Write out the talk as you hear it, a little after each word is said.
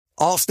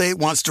Allstate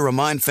wants to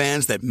remind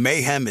fans that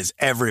mayhem is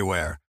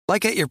everywhere,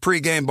 like at your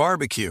pregame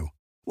barbecue.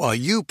 While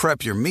you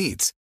prep your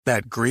meats,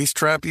 that grease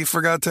trap you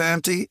forgot to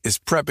empty is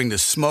prepping to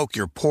smoke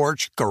your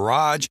porch,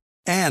 garage,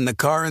 and the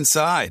car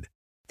inside.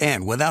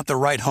 And without the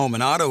right home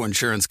and auto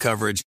insurance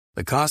coverage,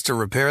 the cost to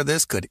repair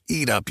this could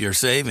eat up your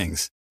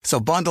savings. So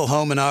bundle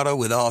home and auto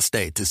with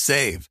Allstate to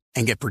save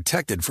and get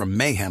protected from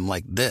mayhem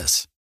like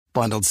this.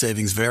 Bundled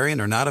savings vary and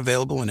are not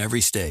available in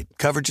every state.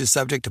 Coverage is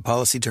subject to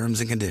policy terms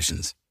and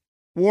conditions.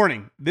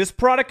 Warning, this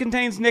product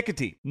contains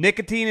nicotine.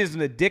 Nicotine is an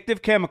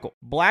addictive chemical.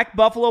 Black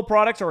Buffalo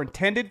products are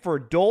intended for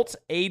adults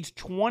aged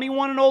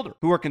 21 and older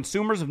who are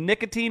consumers of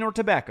nicotine or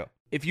tobacco.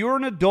 If you're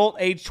an adult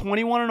aged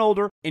 21 and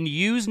older and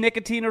use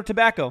nicotine or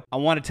tobacco, I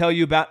want to tell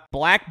you about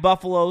Black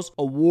Buffalo's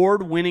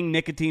award-winning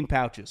nicotine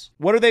pouches.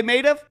 What are they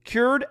made of?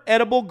 Cured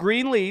edible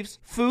green leaves,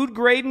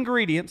 food-grade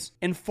ingredients,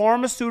 and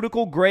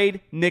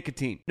pharmaceutical-grade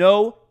nicotine.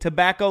 No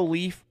tobacco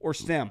leaf or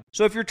stem.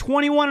 So if you're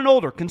 21 and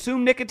older,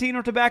 consume nicotine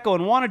or tobacco,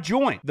 and want to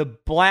join the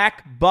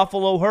Black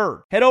Buffalo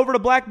herd, head over to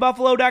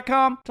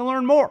blackbuffalo.com to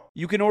learn more.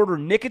 You can order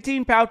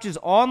nicotine pouches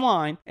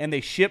online, and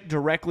they ship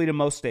directly to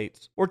most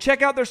states. Or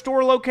check out their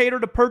store locator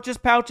to purchase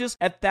pouches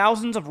at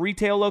thousands of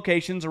retail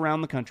locations around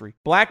the country.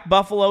 Black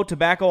Buffalo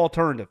Tobacco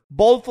Alternative.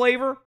 Bold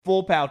flavor,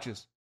 full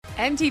pouches.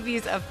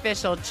 MTV's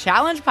official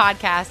Challenge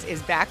podcast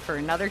is back for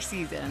another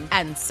season.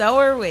 And so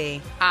are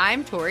we.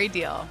 I'm Tori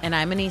Deal. And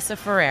I'm Anissa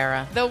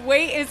Ferreira. The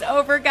wait is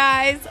over,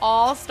 guys.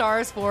 All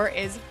Stars 4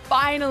 is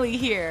finally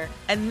here.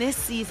 And this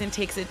season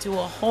takes it to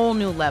a whole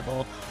new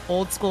level.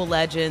 Old school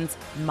legends,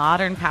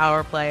 modern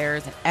power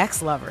players, and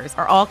ex-lovers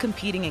are all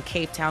competing in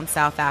Cape Town,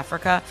 South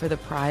Africa for the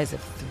prize of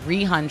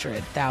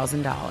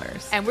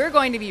 $300,000. And we're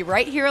going to be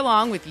right here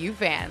along with you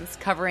fans,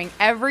 covering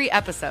every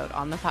episode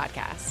on the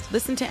podcast.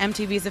 Listen to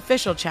MTV's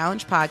official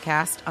Challenge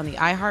podcast on the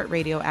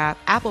iHeartRadio app,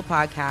 Apple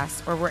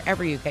Podcasts, or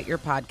wherever you get your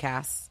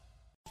podcasts.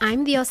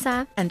 I'm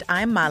Diosa. And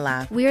I'm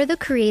Mala. We are the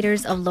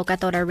creators of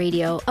Locatora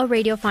Radio, a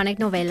radiophonic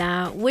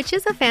novela, which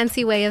is a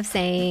fancy way of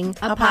saying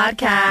a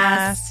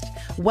podcast.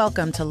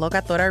 Welcome to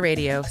Locatora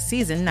Radio,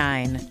 Season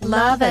 9.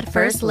 Love at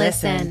first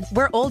listen.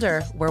 We're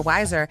older, we're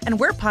wiser,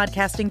 and we're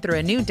podcasting through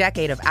a new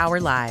decade of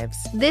our lives.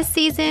 This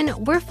season,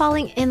 we're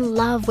falling in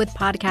love with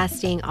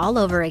podcasting all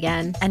over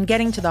again. And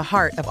getting to the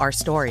heart of our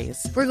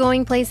stories. We're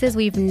going places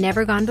we've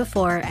never gone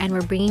before, and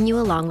we're bringing you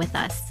along with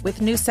us.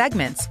 With new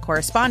segments,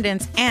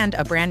 correspondence, and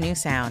a brand new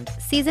sound.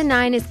 Season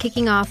 9 is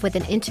kicking off with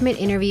an intimate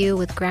interview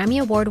with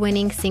Grammy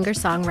Award-winning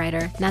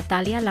singer-songwriter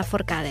Natalia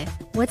Lafourcade.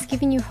 What's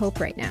giving you hope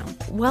right now?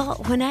 Well,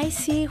 when I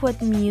see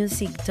what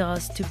music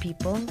does to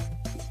people,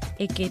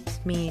 it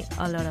gives me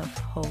a lot of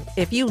hope.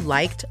 If you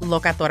liked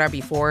Locatora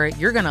before,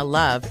 you're going to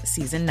love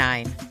Season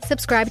 9.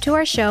 Subscribe to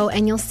our show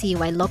and you'll see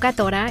why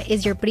Locatora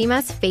is your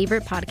prima's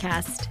favorite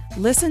podcast.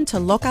 Listen to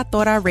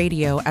Locatora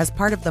Radio as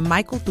part of the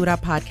My Cultura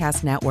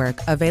Podcast Network,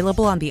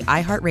 available on the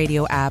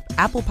iHeartRadio app,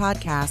 Apple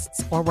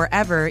Podcasts, or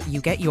wherever you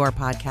get your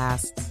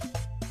podcasts.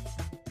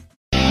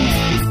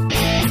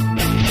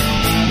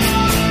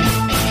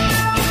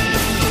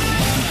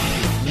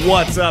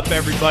 What's up,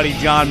 everybody?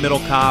 John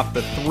Middlecoff,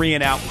 the 3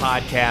 and Out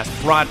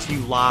podcast, brought to you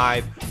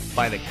live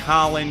by the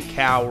Colin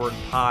Cowherd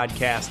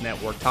Podcast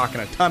Network, talking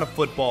a ton of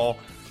football.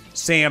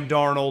 Sam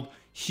Darnold,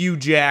 Hugh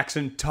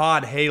Jackson,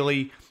 Todd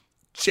Haley,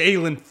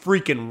 Jalen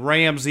freaking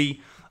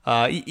Ramsey,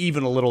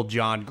 even a little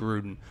John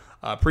Gruden.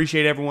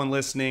 Appreciate everyone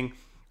listening.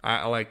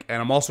 And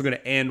I'm also going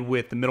to end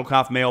with the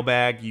Middlecoff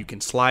mailbag. You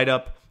can slide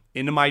up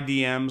into my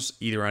DMs,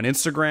 either on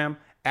Instagram,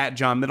 at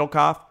John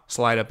Middlecoff,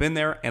 slide up in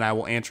there, and I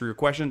will answer your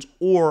questions.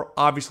 Or,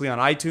 obviously, on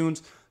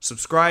iTunes,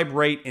 subscribe,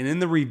 rate, and in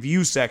the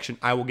review section,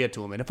 I will get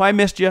to them. And if I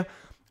missed you,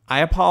 I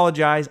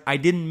apologize. I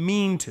didn't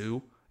mean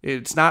to.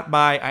 It's not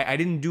I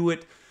didn't do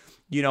it,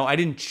 I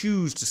didn't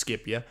choose to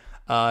skip you.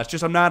 It's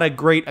just I'm not a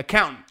great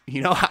accountant.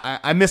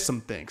 I miss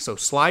some things. So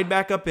slide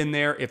back up in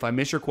there. If I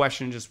miss your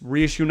question, just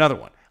reissue another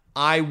one.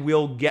 I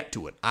will get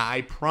to it.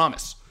 I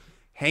promise.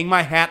 Hang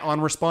my hat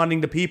on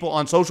responding to people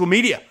on social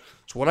media.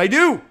 It's what I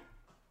do.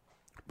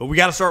 But we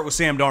got to start with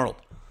Sam Darnold.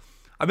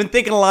 I've been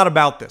thinking a lot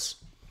about this.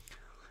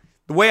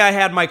 The way I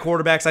had my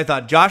quarterbacks, I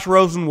thought Josh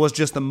Rosen was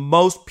just the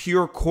most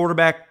pure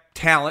quarterback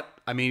talent.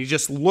 I mean, he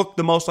just looked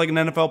the most like an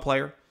NFL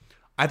player.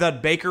 I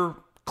thought Baker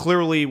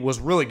clearly was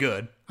really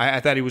good.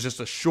 I thought he was just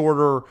a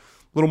shorter,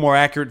 little more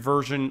accurate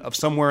version of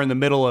somewhere in the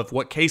middle of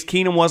what Case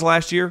Keenum was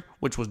last year,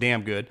 which was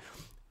damn good.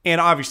 And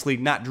obviously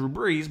not Drew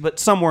Brees, but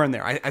somewhere in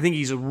there. I think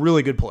he's a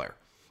really good player.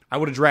 I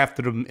would have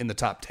drafted him in the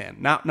top 10,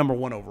 not number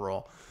 1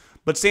 overall.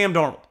 But Sam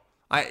Darnold.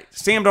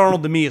 Sam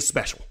Darnold to me is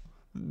special.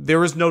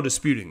 There is no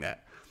disputing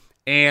that.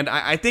 And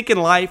I think in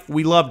life,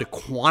 we love to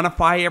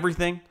quantify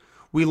everything.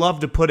 We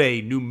love to put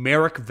a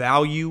numeric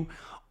value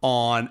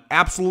on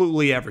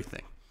absolutely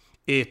everything.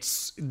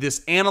 It's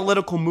this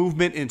analytical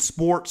movement in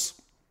sports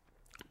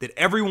that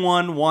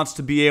everyone wants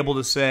to be able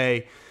to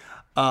say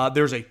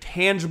there's a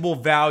tangible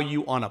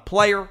value on a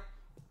player.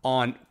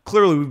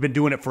 Clearly, we've been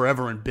doing it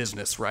forever in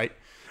business, right?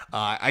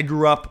 I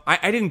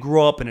didn't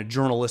grow up in a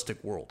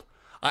journalistic world.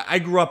 I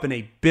grew up in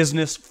a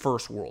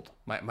business-first world.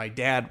 My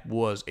dad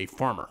was a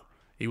farmer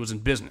He was in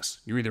business.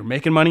 You're either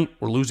making money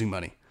or losing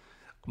money.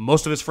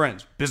 Most of his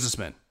friends,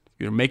 businessmen,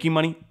 you're making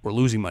money or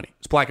losing money.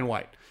 It's black and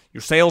white.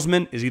 Your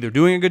salesman is either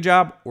doing a good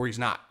job or he's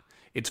not.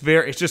 It's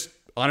just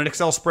on an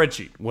Excel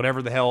spreadsheet,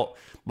 whatever the hell,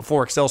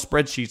 before Excel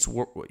spreadsheets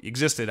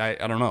existed, I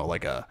don't know,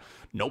 like a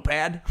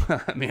notepad.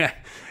 I mean,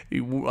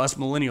 us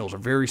millennials are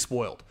very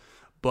spoiled.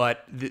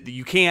 But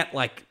you can't,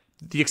 like,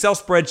 the Excel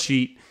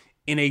spreadsheet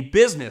in a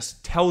business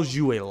tells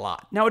you a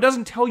lot. Now, it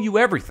doesn't tell you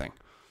everything.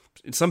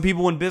 Some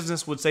people in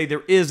business would say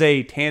there is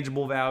a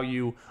tangible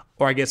value,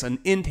 or I guess an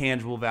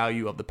intangible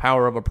value of the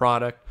power of a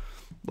product.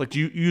 Like,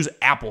 you use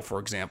Apple, for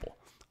example.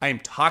 I am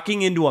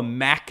talking into a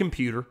Mac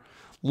computer,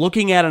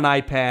 looking at an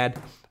iPad,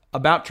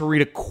 about to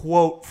read a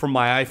quote from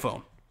my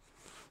iPhone.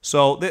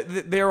 So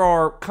there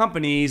are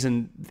companies,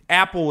 and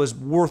Apple is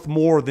worth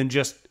more than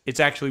just it's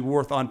actually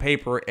worth on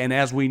paper. And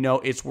as we know,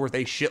 it's worth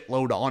a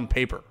shitload on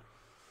paper.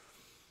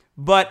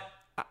 But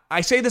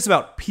I say this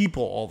about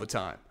people all the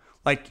time.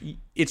 Like,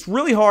 it's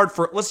really hard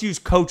for, let's use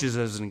coaches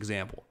as an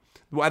example.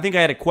 I think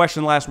I had a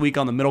question last week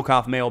on the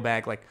Middlecoff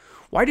mailbag, like,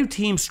 why do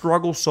teams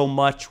struggle so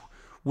much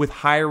with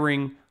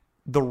hiring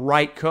the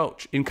right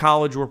coach in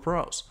college or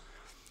pros?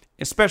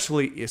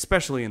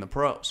 Especially in the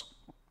pros.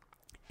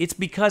 It's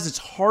because it's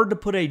hard to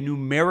put a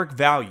numeric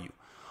value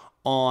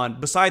on,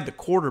 beside the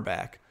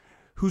quarterback,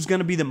 who's going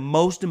to be the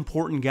most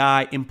important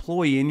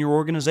employee in your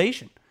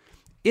organization.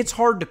 It's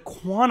hard to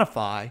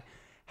quantify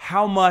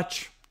how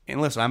much,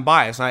 and listen, I'm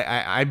biased,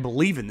 I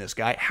believe in this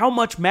guy, how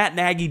much Matt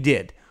Nagy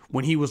did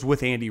when he was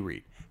with Andy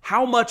Reid.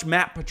 How much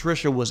Matt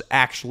Patricia was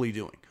actually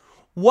doing.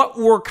 What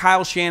were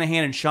Kyle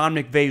Shanahan and Sean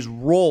McVay's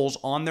roles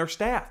on their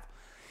staff?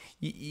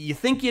 You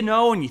think you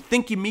know, and you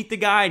think you meet the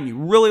guy, and you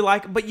really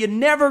like him, but you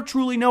never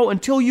truly know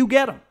until you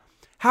get him.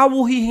 How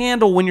will he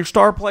handle when your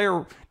star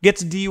player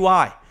gets a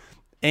DUI,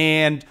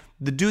 and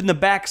the dude in the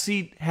back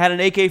seat had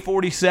an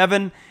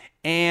AK-47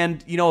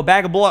 and, a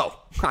bag of blow?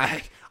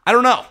 I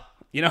don't know.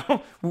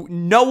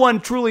 No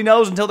one truly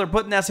knows until they're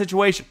put in that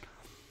situation.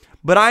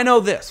 But I know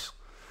this.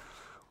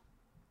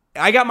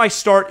 I got my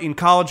start in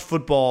college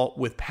football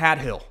with Pat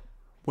Hill.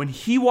 When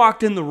he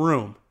walked in the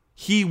room,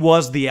 he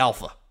was the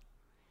alpha.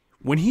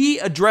 When he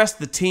addressed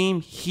the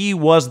team, he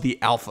was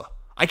the alpha.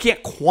 I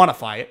can't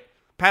quantify it.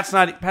 Pat's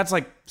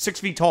like 6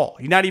 feet tall.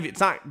 It's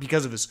not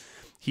because of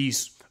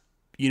he's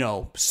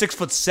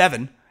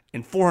 6'7"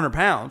 and 400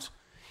 pounds.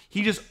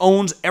 He just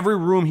owns every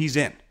room he's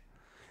in.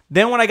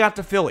 Then when I got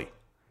to Philly,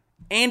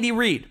 Andy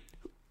Reid.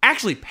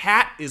 Actually,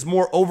 Pat is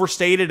more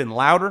overstated and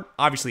louder.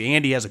 Obviously,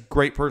 Andy has a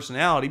great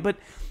personality, but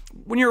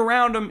when you're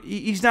around him,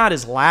 he's not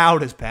as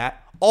loud as Pat.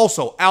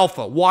 Also,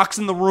 alpha, walks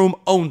in the room,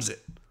 owns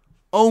it.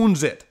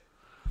 Owns it.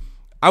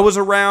 I was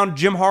around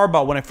Jim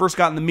Harbaugh when I first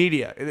got in the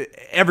media.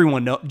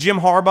 Everyone knows.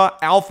 Jim Harbaugh,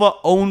 alpha,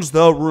 owns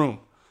the room.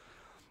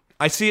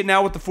 I see it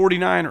now with the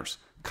 49ers.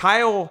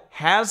 Kyle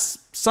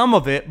has some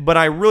of it,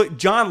 but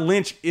John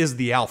Lynch is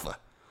the alpha.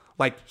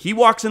 Like, he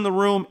walks in the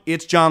room,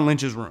 it's John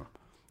Lynch's room.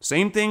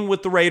 Same thing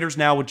with the Raiders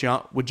now with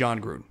John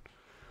Gruden.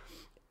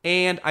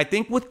 And I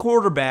think with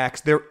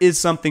quarterbacks, there is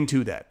something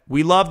to that.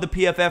 We love the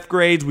PFF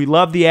grades. We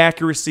love the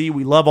accuracy.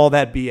 We love all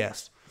that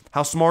BS.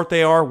 How smart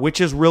they are, which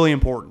is really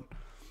important.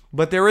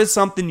 But there is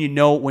something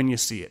when you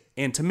see it.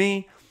 And to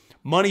me,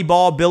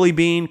 Moneyball, Billy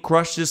Beane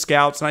crushed his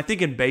scouts. And I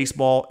think in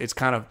baseball, it's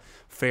kind of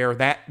fair.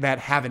 That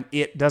having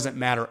it doesn't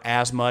matter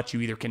as much. You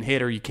either can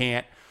hit or you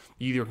can't.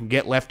 You either can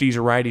get lefties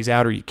or righties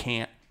out or you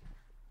can't.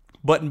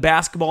 But in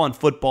basketball and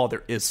football,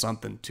 there is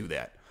something to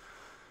that.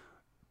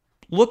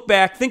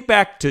 Think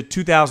back to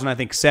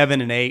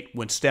 2007 and 8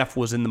 when Steph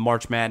was in the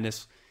March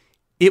Madness.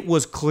 It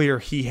was clear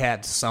he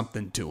had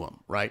something to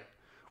him, right?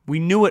 We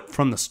knew it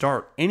from the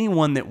start.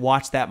 Anyone that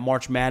watched that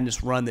March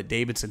Madness run that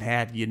Davidson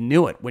had, you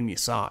knew it when you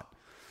saw it.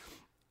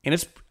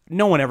 And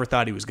no one ever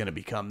thought he was going to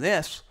become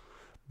this.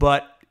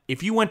 But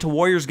if you went to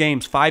Warriors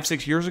games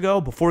 5-6 years ago,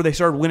 before they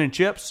started winning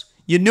chips,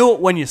 you knew it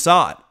when you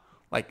saw it.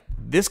 Like,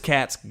 this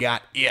cat's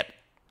got it,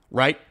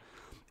 right?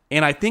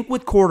 And I think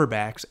with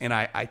quarterbacks, and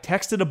I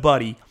texted a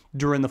buddy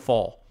during the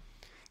fall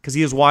because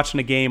he was watching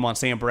a game on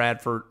Sam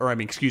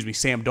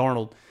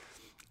Darnold.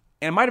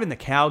 And it might have been the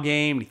Cal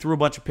game. He threw a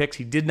bunch of picks.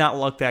 He did not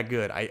look that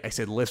good. I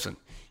said, listen,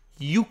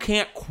 you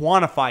can't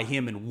quantify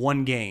him in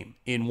one game,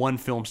 in one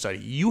film study.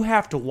 You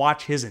have to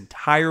watch his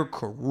entire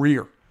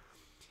career.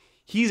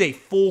 He's a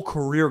full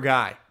career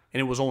guy,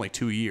 and it was only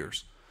 2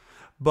 years.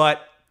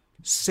 But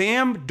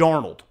Sam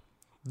Darnold,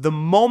 the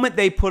moment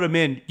they put him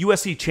in,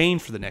 USC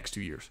changed for the next 2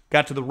 years.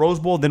 Got to the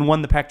Rose Bowl, then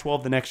won the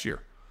Pac-12 the next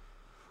year.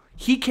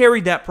 He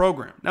carried that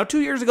program. Now,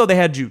 2 years ago, they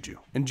had Juju,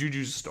 and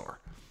Juju's a star.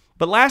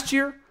 But last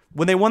year,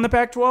 when they won the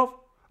Pac-12,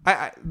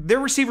 their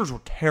receivers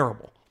were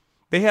terrible.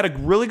 They had a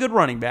really good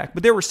running back,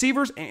 but their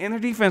receivers and their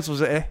defense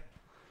was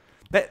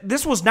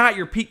This was not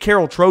your Pete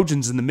Carroll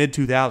Trojans in the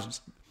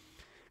mid-2000s.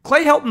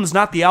 Clay Helton's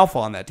not the alpha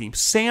on that team.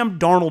 Sam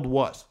Darnold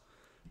was.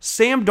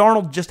 Sam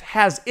Darnold just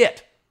has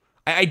it.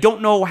 I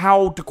don't know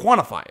how to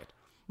quantify it.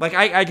 Like,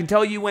 I can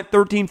tell you went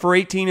 13 for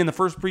 18 in the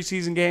first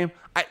preseason game.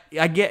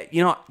 I get,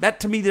 that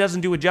to me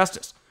doesn't do it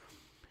justice.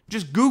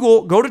 Just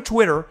go to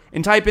Twitter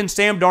and type in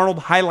Sam Darnold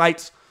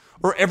highlights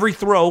or every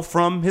throw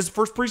from his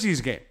first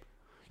preseason game.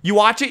 You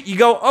watch it, you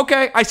go,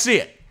 okay, I see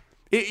it.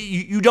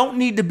 You don't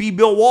need to be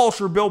Bill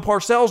Walsh or Bill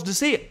Parcells to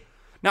see it.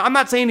 Now, I'm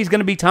not saying he's going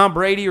to be Tom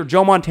Brady or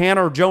Joe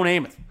Montana or Joe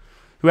Namath,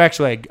 who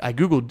actually I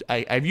Googled.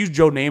 I've used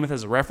Joe Namath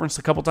as a reference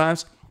a couple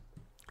times.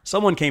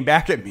 Someone came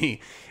back at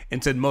me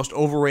and said most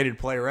overrated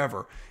player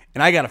ever,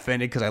 and I got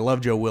offended because I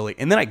love Joe Willie.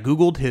 And then I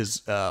Googled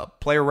his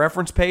player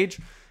reference page.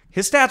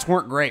 His stats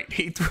weren't great.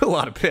 He threw a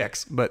lot of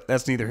picks, but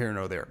that's neither here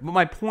nor there. But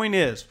my point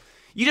is,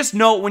 you just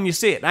know it when you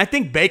see it. And I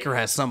think Baker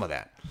has some of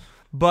that.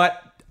 But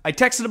I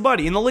texted a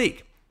buddy in the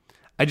league.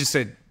 I just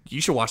said,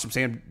 you should watch the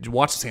Sam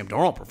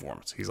Darnold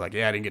performance. He's like,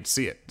 yeah, I didn't get to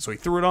see it. So he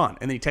threw it on,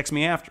 and then he texted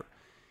me after.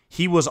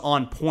 He was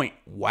on point.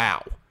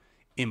 Wow.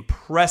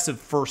 Impressive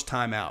first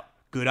time out.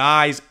 Good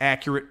eyes,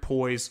 accurate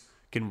poise,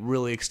 can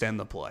really extend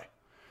the play.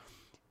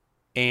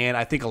 And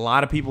I think a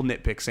lot of people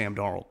nitpick Sam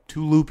Darnold.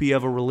 Too loopy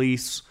of a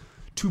release,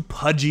 too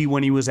pudgy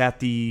when he was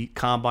at the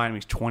combine.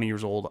 He's 20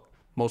 years old.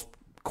 Most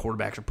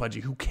quarterbacks are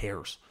pudgy. Who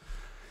cares?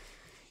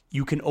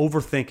 You can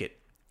overthink it.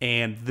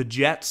 And the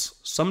Jets,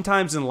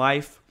 sometimes in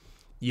life,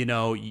 you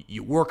know,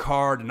 you work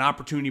hard, an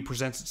opportunity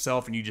presents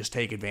itself, and you just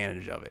take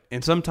advantage of it.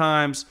 And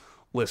sometimes,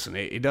 listen,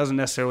 it doesn't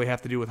necessarily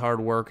have to do with hard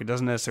work. It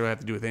doesn't necessarily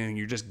have to do with anything.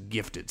 You're just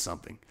gifted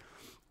something.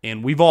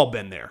 And we've all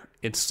been there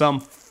in some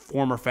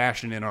form or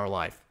fashion in our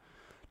life.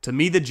 To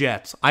me, the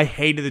Jets, I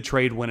hated the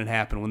trade when it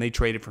happened, when they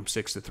traded from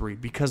 6-3,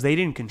 because they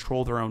didn't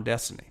control their own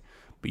destiny.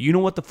 But you know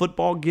what the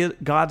football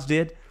gods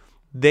did?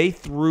 They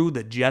threw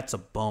the Jets a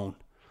bone.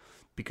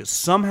 Because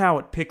somehow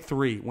at pick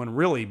 3, when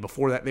really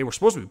before that they were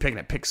supposed to be picking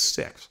at pick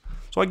 6.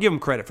 So I give them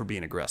credit for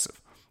being aggressive.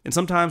 And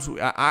sometimes,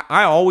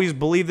 I always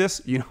believe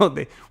this. You know,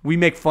 we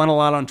make fun a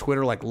lot on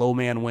Twitter like low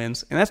man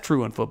wins. And that's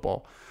true in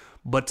football.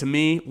 But to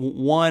me,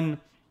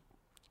 one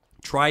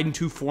tried and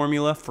true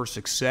formula for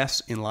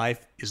success in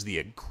life is the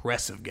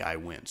aggressive guy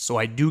wins. So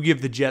I do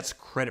give the Jets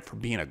credit for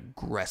being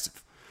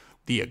aggressive.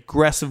 The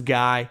aggressive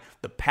guy,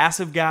 the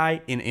passive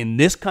guy in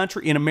this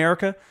country, in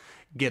America,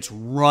 gets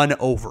run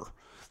over.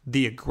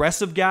 The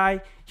aggressive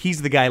guy,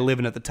 he's the guy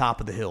living at the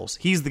top of the hills.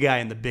 He's the guy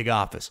in the big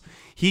office.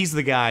 He's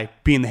the guy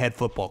being the head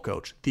football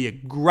coach. The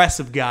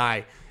aggressive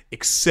guy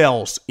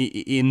excels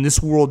in this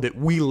world that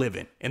we live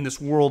in this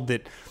world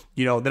that,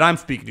 you know, that I'm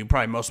speaking to.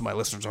 Probably most of my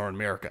listeners are in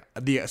America.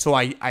 So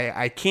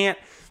I can't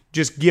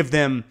just give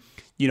them,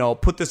 you know,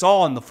 put this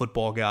all on the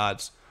football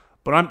gods.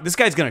 But this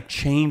guy's going to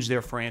change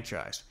their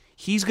franchise.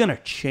 He's going to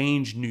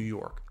change New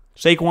York.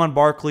 Saquon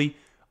Barkley,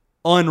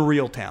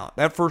 unreal talent.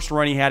 That first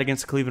run he had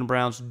against the Cleveland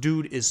Browns,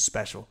 dude is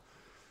special.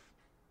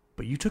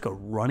 But you took a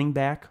running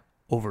back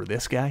over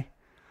this guy?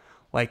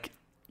 Like,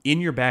 in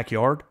your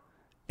backyard?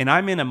 And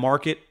I'm in a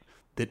market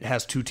that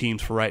has two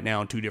teams for right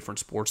now in two different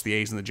sports, the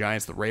A's and the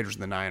Giants, the Raiders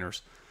and the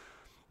Niners.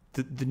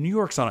 The New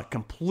York's on a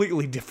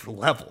completely different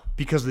level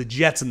because the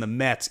Jets and the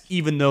Mets,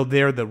 even though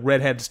they're the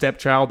redhead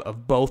stepchild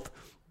of both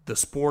the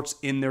sports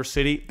in their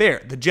city,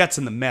 the Jets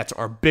and the Mets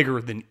are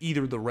bigger than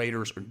either the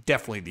Raiders or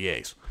definitely the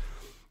A's.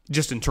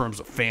 Just in terms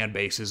of fan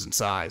bases and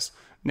size.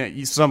 Now,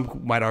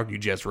 some might argue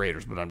Jets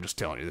Raiders, but I'm just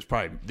telling you,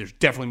 there's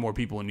definitely more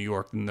people in New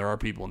York than there are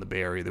people in the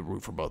Bay Area that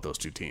root for both those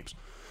two teams.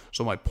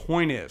 So my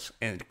point is,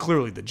 and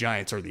clearly the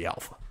Giants are the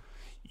alpha.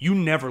 You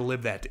never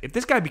live that. If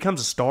this guy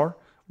becomes a star,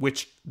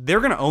 which they're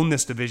going to own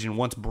this division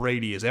once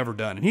Brady is ever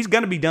done, and he's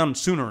going to be done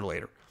sooner or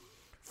later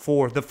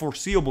for the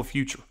foreseeable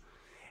future.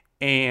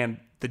 And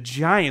the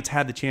Giants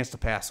had the chance to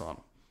pass on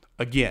him.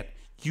 Again,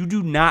 you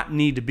do not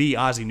need to be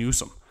Ozzie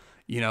Newsome,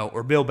 you know,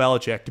 or Bill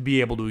Belichick to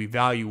be able to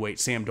evaluate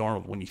Sam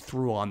Darnold when you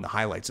threw on the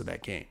highlights of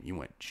that game. You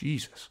went,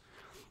 Jesus.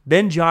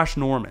 Then Josh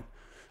Norman,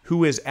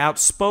 who is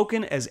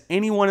outspoken as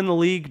anyone in the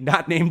league,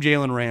 not named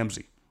Jalen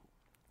Ramsey,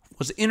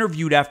 was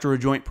interviewed after a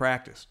joint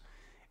practice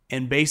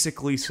and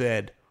basically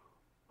said,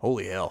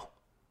 holy hell,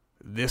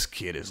 this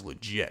kid is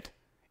legit.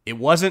 It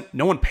wasn't,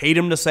 no one paid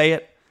him to say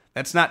it.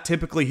 That's not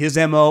typically his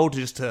MO,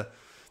 just to,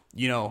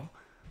 you know,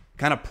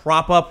 kind of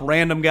prop up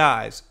random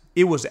guys.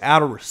 It was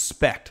out of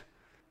respect.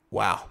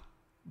 Wow.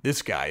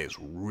 This guy is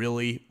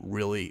really,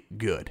 really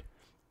good.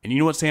 And you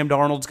know what Sam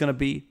Darnold's going to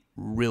be?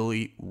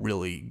 Really,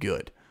 really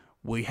good.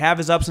 Will he have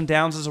his ups and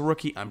downs as a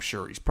rookie? I'm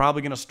sure. He's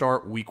probably going to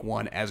start week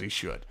 1 as he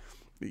should.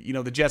 You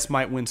know, the Jets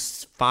might win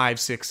 5,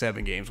 6,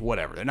 7 games,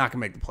 whatever. They're not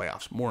going to make the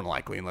playoffs, more than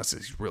likely, unless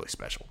he's really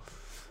special.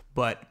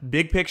 But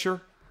big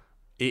picture,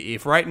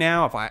 if right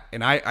now,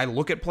 I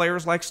look at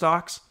players like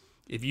stocks,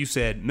 if you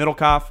said,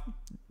 Middlecoff,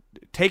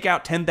 take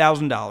out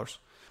 $10,000,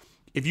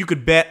 if you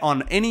could bet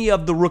on any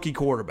of the rookie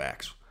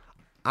quarterbacks,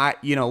 I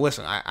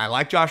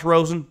like Josh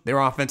Rosen. Their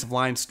offensive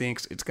line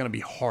stinks. It's going to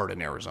be hard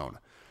in Arizona.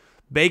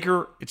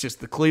 Baker, it's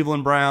just the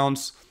Cleveland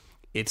Browns.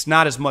 It's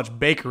not as much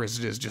Baker as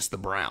it is just the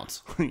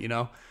Browns, you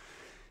know.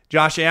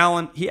 Josh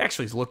Allen, he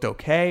actually has looked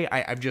okay.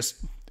 I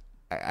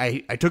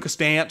took a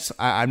stance.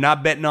 I'm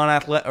not betting on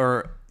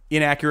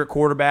inaccurate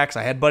quarterbacks.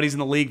 I had buddies in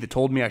the league that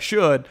told me I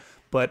should,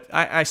 but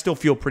I still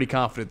feel pretty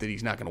confident that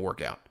he's not going to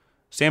work out.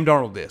 Sam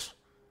Darnold is.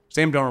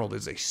 Sam Darnold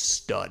is a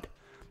stud.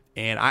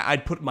 And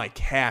I'd put my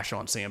cash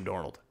on Sam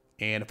Darnold.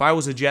 And if I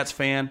was a Jets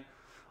fan,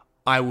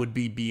 I would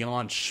be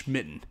beyond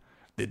smitten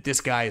that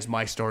this guy is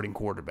my starting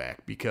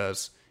quarterback,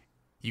 because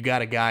you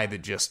got a guy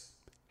that just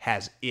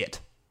has it.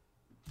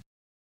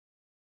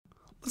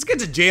 Let's get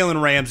to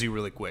Jalen Ramsey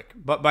really quick.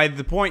 But by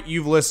the point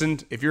you've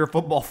listened, if you're a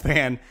football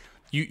fan,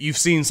 you've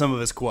seen some of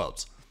his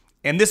quotes.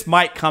 And this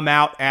might come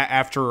out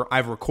after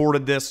I've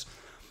recorded this.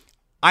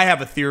 I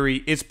have a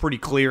theory. It's pretty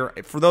clear.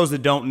 For those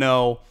that don't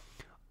know,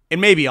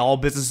 and maybe all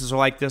businesses are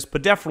like this,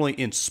 but definitely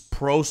in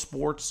pro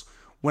sports,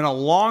 when a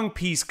long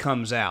piece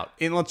comes out,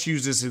 and let's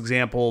use this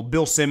example,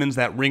 Bill Simmons,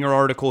 that Ringer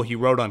article he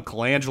wrote on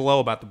Colangelo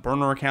about the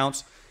burner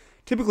accounts.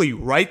 Typically, you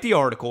write the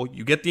article,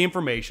 you get the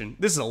information.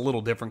 This is a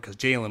little different because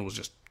Jalen was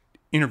just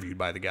interviewed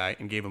by the guy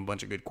and gave him a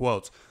bunch of good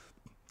quotes.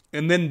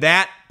 And then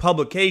that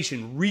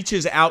publication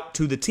reaches out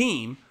to the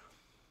team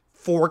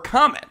for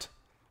comment.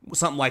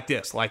 Something like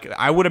this. Like,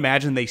 I would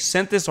imagine they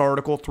sent this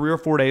article 3 or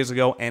 4 days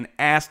ago and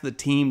asked the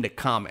team to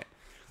comment.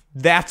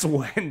 That's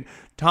when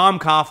Tom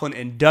Coughlin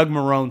and Doug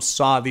Marrone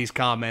saw these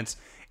comments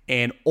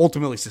and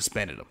ultimately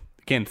suspended them.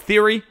 Again,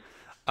 theory,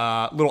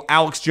 little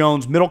Alex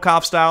Jones,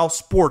 Middlecoff style,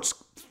 sports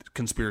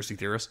conspiracy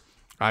theorist.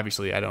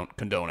 Obviously, I don't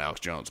condone Alex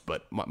Jones,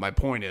 but my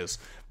point is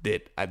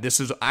that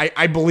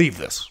I believe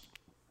this.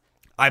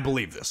 I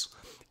believe this.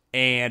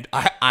 And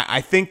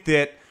I think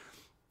that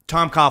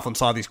Tom Coughlin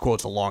saw these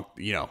quotes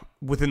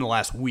within the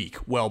last week,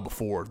 well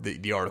before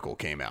the article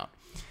came out.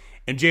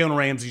 And Jalen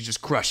Ramsey's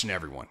just crushing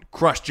everyone.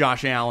 Crushed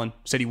Josh Allen,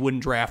 said he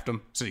wouldn't draft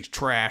him, said he's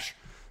trash,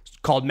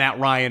 called Matt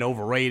Ryan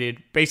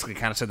overrated, basically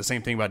kind of said the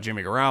same thing about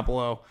Jimmy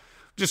Garoppolo.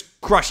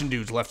 Just crushing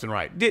dudes left and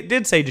right.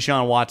 Did say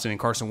Deshaun Watson and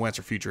Carson Wentz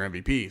are future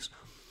MVPs.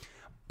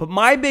 But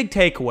my big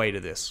takeaway to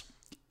this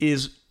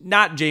is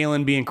not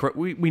Jalen being,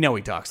 we know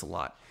he talks a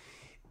lot,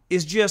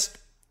 is just,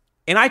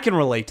 and I can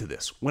relate to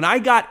this. When I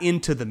got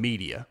into the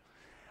media,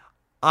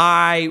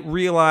 I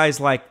realized,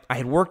 like, I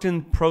had worked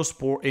in pro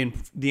sport, in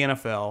the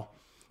NFL,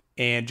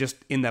 and just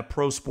in that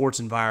pro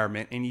sports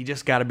environment, and you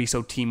just got to be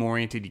so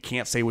team-oriented. You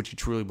can't say what you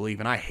truly believe,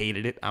 and I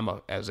hated it.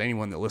 As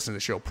anyone that listens to the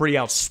show, pretty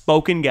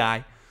outspoken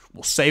guy,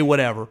 will say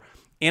whatever.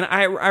 And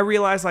I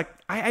realized, like,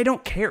 I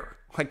don't care.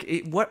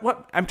 Like,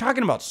 what I'm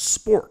talking about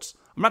sports.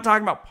 I'm not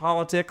talking about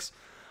politics.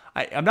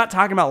 I'm not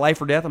talking about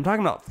life or death. I'm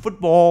talking about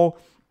football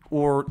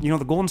or,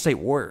 the Golden State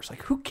Warriors.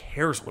 Like, who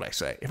cares what I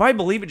say? If I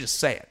believe it, just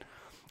say it.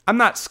 I'm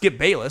not Skip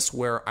Bayless,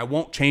 where I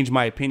won't change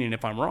my opinion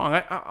if I'm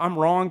wrong. I'm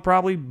wrong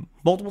probably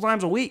multiple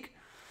times a week.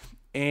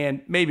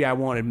 And maybe I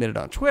won't admit it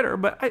on Twitter,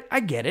 but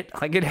I get it.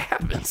 Like, it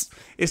happens.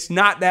 It's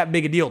not that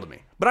big a deal to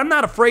me. But I'm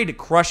not afraid to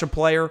crush a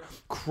player,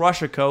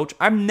 crush a coach.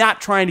 I'm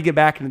not trying to get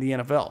back into the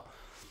NFL.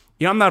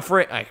 I'm not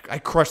afraid. I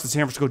crush the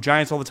San Francisco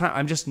Giants all the time.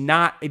 I'm just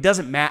not. It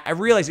doesn't matter. I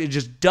realize it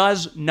just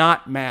does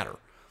not matter.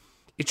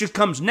 It just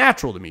comes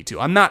natural to me, too.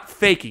 I'm not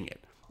faking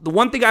it. The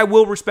one thing I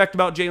will respect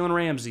about Jalen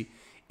Ramsey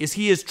is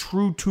he is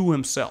true to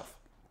himself.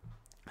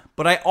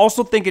 But I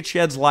also think it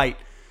sheds light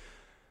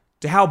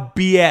to how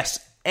BS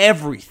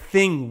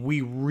everything we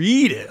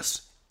read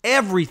is,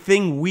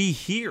 everything we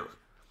hear.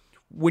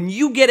 When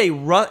you get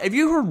have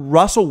you heard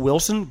Russell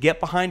Wilson get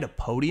behind a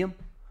podium?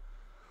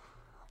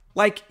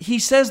 Like, he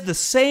says the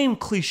same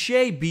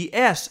cliche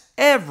BS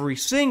every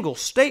single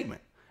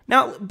statement.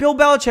 Now, Bill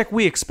Belichick,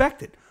 we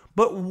expected.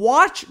 But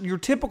watch your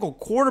typical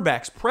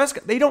quarterbacks,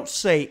 Prescott, they don't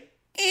say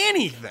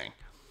anything.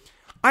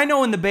 I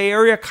know in the Bay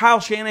Area, Kyle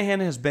Shanahan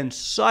has been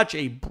such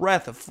a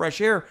breath of fresh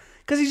air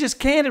because he's just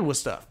candid with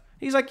stuff.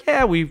 He's like,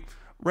 yeah, we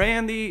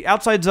ran the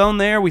outside zone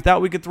there. We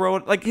thought we could throw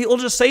it. Like, he'll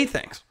just say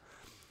things.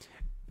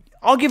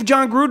 I'll give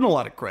John Gruden a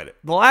lot of credit.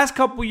 The last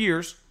couple of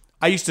years,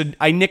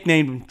 I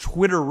nicknamed him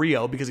Twitter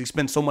Rio because he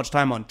spends so much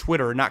time on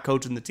Twitter and not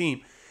coaching the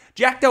team.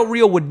 Jack Del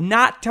Rio would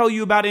not tell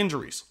you about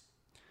injuries.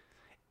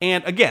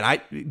 And again,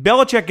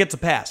 Belichick gets a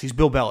pass. He's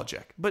Bill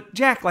Belichick. But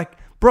Jack,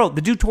 bro,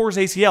 the dude tore his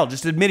ACL.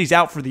 Just admit he's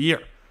out for the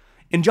year.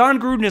 And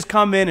John Gruden has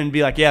come in and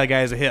be like, yeah, the guy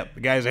has a hip.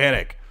 The guy has a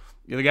headache.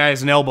 The guy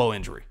has an elbow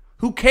injury.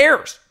 Who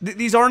cares?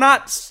 These are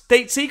not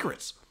state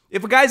secrets.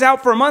 If a guy's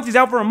out for a month, he's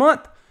out for a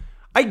month.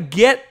 I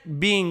get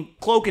being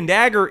cloak and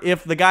dagger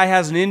if the guy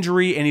has an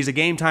injury and he's a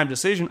game-time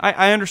decision.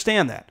 I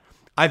understand that.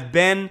 I've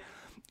been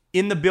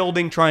in the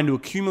building trying to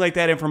accumulate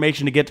that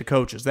information to get to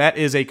coaches. That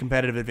is a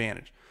competitive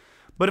advantage.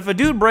 But if a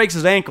dude breaks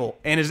his ankle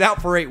and is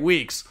out for 8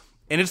 weeks,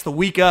 and it's the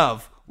week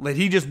of that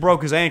he just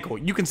broke his ankle,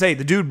 you can say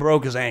the dude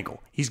broke his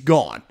ankle. He's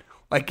gone.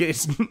 Like,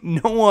 it's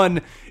no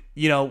one,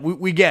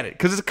 we get it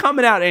because it's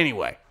coming out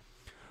anyway.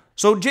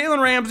 So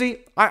Jalen Ramsey,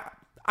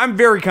 I'm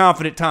very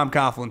confident Tom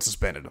Coughlin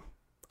suspended him.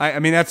 I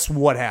mean, that's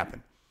what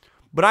happened.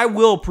 But I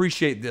will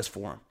appreciate this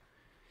for him.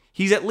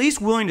 He's at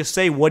least willing to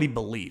say what he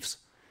believes.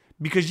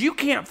 Because you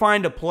can't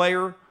find a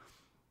player,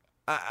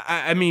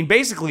 I mean,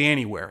 basically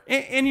anywhere.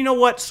 And you know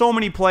what? So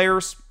many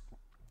players,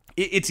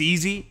 it's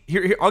easy.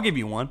 Here, I'll give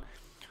you one.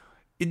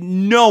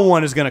 No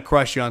one is going to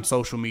crush you on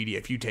social media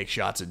if you take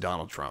shots at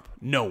Donald Trump.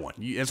 No one.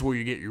 That's where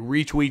you get your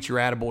retweets, your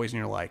attaboys, and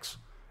your likes.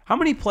 How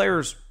many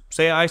players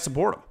say I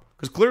support him?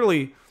 Because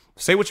clearly,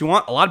 say what you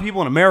want, a lot of people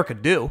in America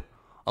do.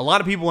 A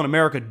lot of people in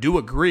America do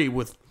agree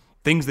with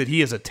things that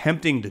he is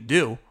attempting to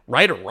do,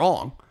 right or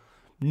wrong.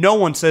 No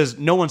one says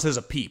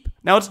a peep.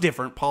 Now, it's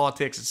different.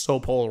 Politics is so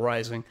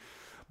polarizing.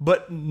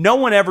 But no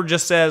one ever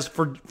just says,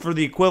 for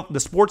the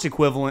sports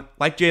equivalent,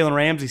 like Jalen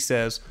Ramsey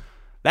says,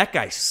 that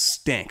guy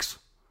stinks.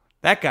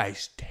 That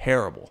guy's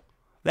terrible.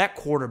 That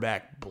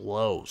quarterback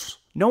blows.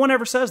 No one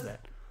ever says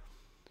that.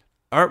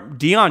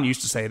 Deion used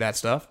to say that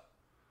stuff.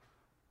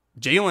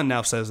 Jalen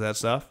now says that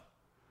stuff.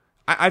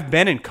 I've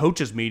been in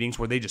coaches' meetings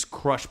where they just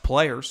crush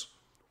players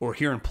or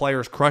hearing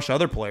players crush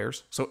other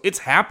players. So it's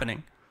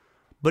happening.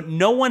 But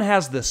no one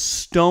has the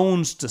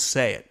stones to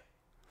say it.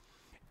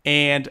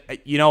 And,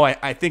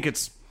 I think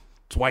it's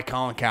why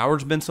Colin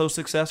Cowherd's been so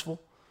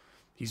successful.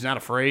 He's not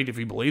afraid. If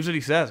he believes it,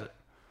 he says it.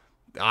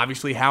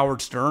 Obviously,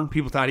 Howard Stern,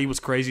 people thought he was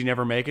crazy,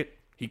 never make it.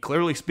 He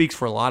clearly speaks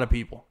for a lot of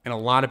people, and a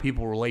lot of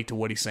people relate to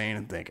what he's saying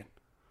and thinking.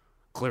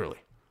 Clearly.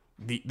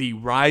 The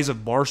rise of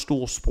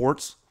Barstool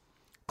Sports,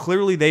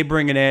 clearly they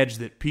bring an edge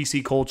that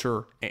PC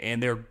culture,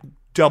 and they're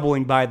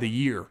doubling by the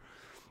year,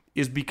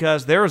 is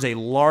because there is a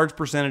large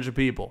percentage of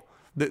people.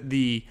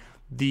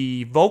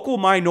 The vocal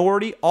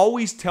minority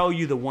always tell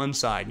you the one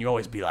side, and you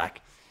always be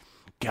like,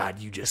 God,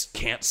 you just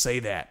can't say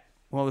that.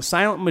 Well, the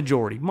silent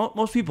majority,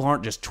 most people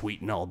aren't just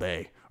tweeting all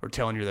day or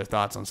telling you their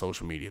thoughts on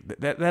social media.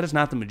 That is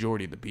not the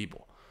majority of the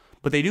people.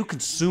 But they do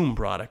consume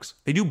products.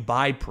 They do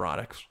buy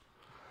products.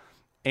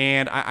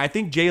 And I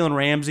think Jalen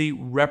Ramsey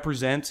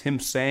represents him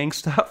saying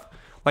stuff.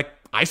 Like,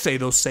 I say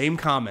those same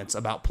comments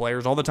about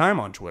players all the time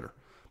on Twitter.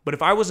 But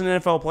if I was an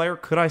NFL player,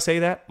 could I say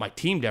that? My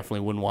team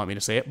definitely wouldn't want me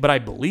to say it, but I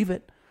believe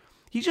it.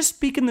 He's just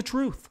speaking the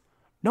truth.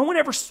 No one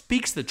ever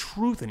speaks the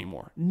truth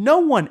anymore. No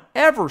one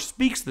ever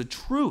speaks the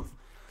truth.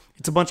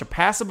 It's a bunch of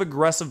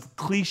passive-aggressive,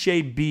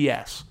 cliche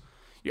BS.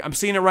 I'm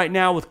seeing it right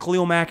now with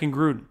Khalil Mack and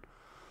Gruden.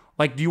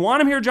 Like, do you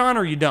want him here, John,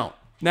 or you don't?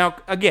 Now,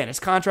 again, it's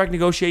contract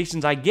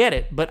negotiations. I get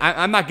it, but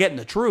I'm not getting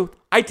the truth.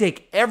 I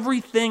take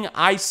everything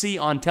I see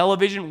on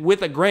television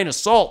with a grain of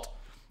salt.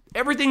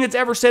 Everything that's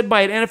ever said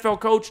by an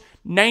NFL coach,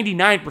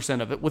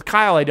 99% of it. With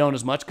Kyle, I don't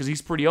as much because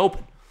he's pretty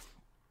open.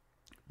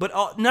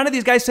 But none of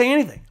these guys say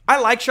anything.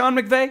 I like Sean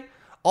McVay.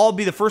 I'll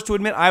be the first to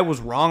admit I was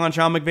wrong on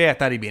Sean McVay. I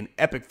thought he'd be an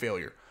epic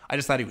failure. I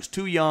just thought he was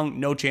too young,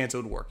 no chance it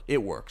would work.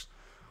 It works.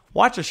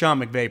 Watch the Sean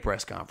McVay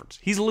press conference.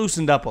 He's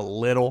loosened up a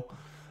little,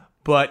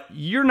 but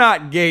you're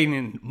not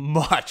gaining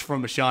much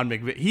from a Sean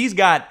McVay. He's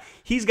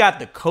got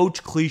the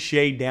coach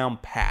cliche down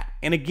pat.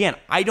 And again,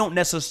 I don't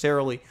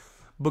necessarily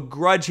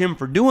begrudge him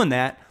for doing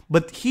that,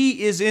 but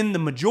he is in the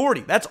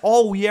majority. That's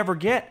all we ever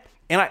get.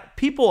 And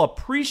people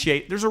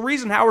appreciate, there's a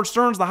reason Howard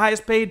Stern's the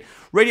highest paid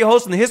radio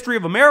host in the history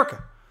of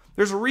America.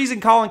 There's a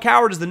reason Colin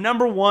Cowherd is the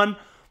 #1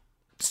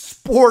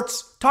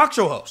 sports talk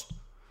show host.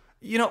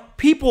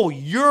 People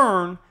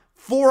yearn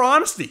for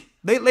honesty.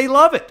 They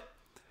love it.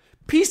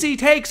 PC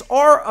takes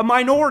are a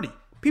minority.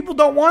 People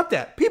don't want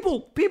that.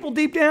 People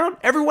deep down,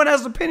 everyone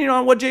has an opinion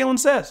on what Jalen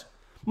says.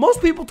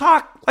 Most people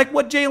talk like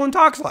what Jalen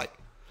talks like.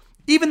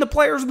 Even the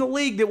players in the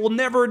league that will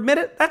never admit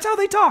it, that's how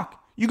they talk.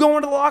 You go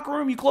into the locker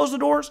room, you close the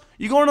doors.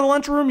 You go into the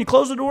lunchroom, you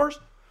close the doors.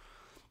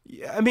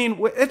 I mean,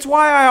 it's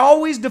why I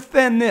always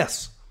defend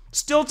this.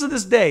 Still to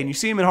this day, and you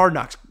see him in Hard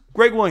Knocks.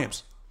 Greg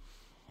Williams.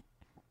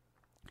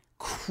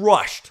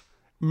 Crushed.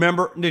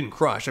 Remember? Didn't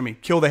crush. I mean,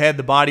 kill the head,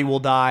 the body will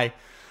die.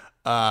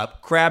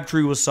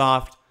 Crabtree was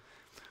soft.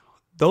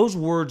 Those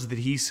words that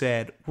he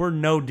said were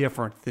no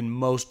different than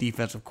most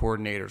defensive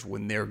coordinators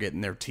when they're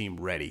getting their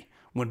team ready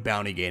when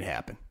Bounty Gate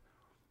happened.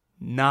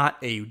 Not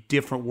a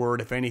different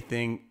word, if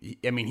anything.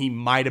 I mean, he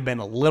might have been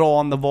a little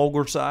on the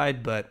vulgar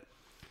side, but,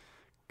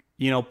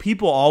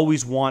 people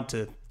always want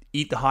to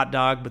eat the hot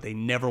dog, but they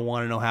never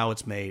want to know how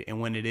it's made. And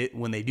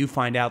when they do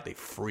find out, they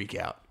freak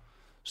out.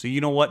 So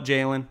you know what,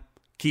 Jalen?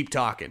 Keep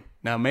talking.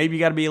 Now, maybe you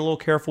got to be a little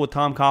careful with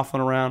Tom Coughlin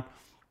around,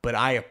 but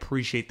I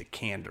appreciate the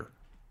candor.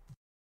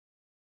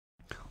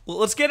 Well,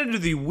 let's get into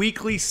the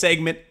weekly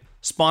segment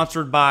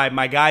sponsored by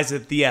my guys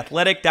at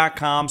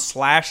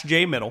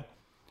theathletic.com/jmiddle.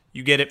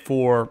 You get it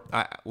for,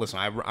 listen,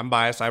 I'm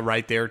biased. I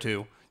write there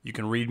too. You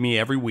can read me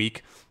every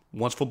week.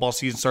 Once football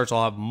season starts,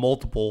 I'll have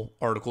multiple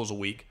articles a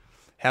week.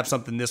 Have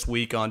something this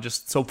week on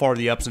just so far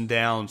the ups and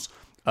downs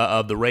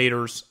of the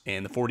Raiders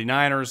and the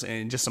 49ers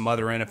and just some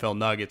other NFL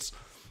nuggets.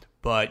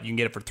 But you can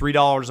get it for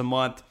 $3 a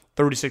month,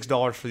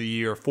 $36 for the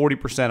year,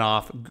 40%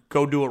 off.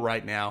 Go do it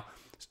right now.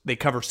 They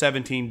cover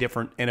 17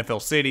 different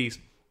NFL cities,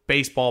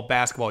 baseball,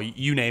 basketball,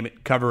 you name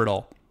it, cover it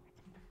all.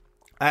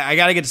 I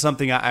got to get to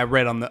something I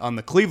read on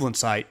the Cleveland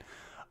site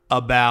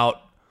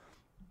about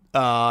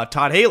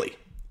Todd Haley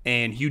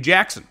and Hugh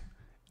Jackson.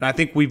 And I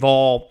think we've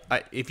all,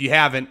 if you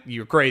haven't,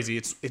 you're crazy.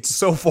 It's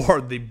so far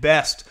the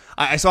best.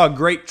 I saw a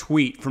great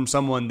tweet from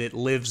someone that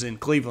lives in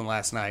Cleveland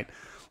last night.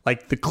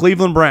 Like, the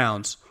Cleveland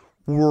Browns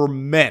were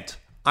meant,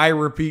 I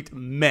repeat,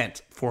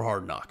 meant for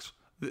Hard Knocks.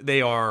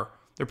 They're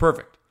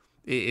perfect.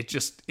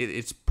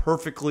 It's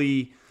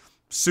perfectly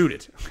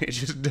suited. It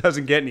just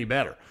doesn't get any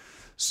better.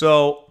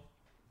 So,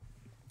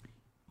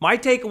 my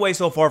takeaway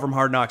so far from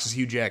Hard Knocks is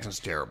Hugh Jackson's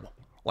terrible.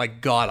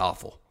 Like,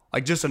 god-awful.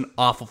 Like, just an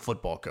awful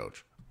football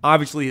coach.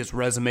 Obviously, his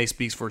resume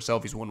speaks for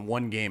itself. He's won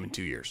 1 game in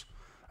 2 years.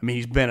 I mean,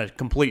 he's been a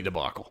complete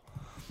debacle.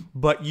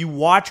 But you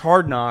watch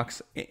Hard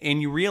Knocks,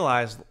 and you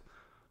realize,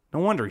 no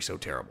wonder he's so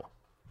terrible.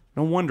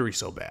 No wonder he's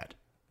so bad.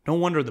 No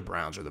wonder the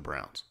Browns are the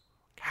Browns.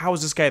 How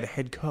is this guy the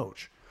head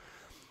coach?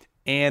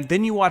 And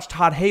then you watch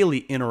Todd Haley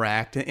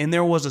interact, and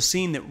there was a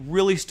scene that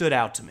really stood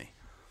out to me.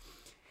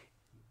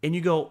 And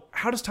you go,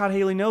 how does Todd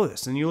Haley know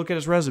this? And you look at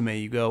his resume,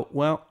 you go,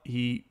 well,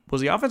 he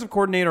was the offensive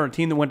coordinator on a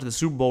team that went to the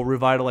Super Bowl,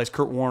 revitalized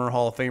Kurt Warner,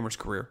 Hall of Famer's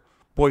career.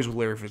 Boys with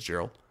Larry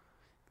Fitzgerald.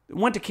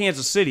 Went to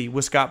Kansas City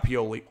with Scott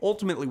Pioli,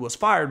 ultimately was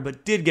fired,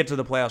 but did get to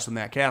the playoffs with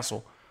Matt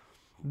Castle.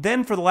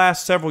 Then for the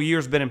last several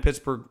years been in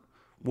Pittsburgh,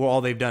 where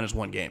all they've done is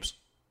won games.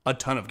 A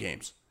ton of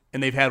games.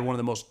 And they've had one of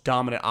the most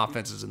dominant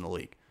offenses in the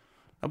league.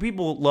 Now,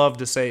 people love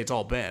to say it's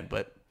all Ben,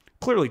 but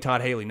clearly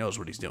Todd Haley knows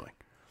what he's doing.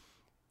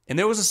 And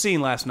there was a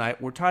scene last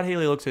night where Todd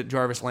Haley looks at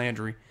Jarvis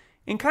Landry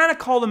and kind of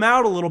called him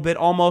out a little bit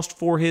almost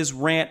for his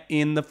rant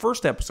in the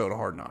first episode of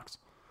Hard Knocks.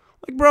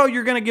 Like, bro,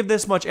 you're going to give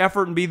this much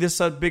effort and be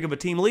this big of a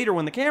team leader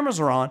when the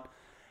cameras are on.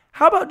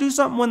 How about do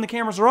something when the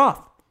cameras are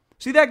off?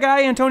 See that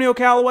guy, Antonio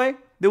Callaway,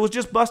 that was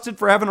just busted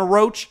for having a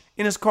roach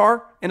in his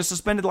car and a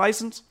suspended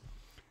license?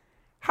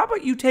 How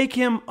about you take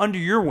him under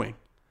your wing?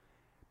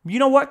 You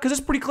know what? Because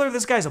it's pretty clear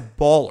this guy's a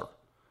baller.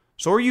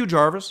 So are you,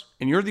 Jarvis,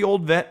 and you're the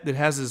old vet that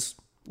has his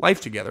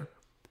life together.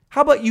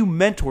 How about you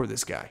mentor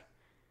this guy?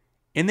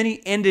 And then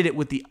he ended it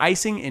with the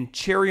icing and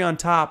cherry on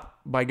top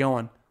by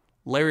going,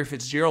 Larry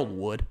Fitzgerald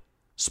would,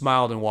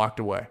 smiled and walked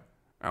away.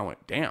 I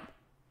went, damn,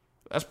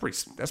 that's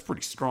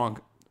pretty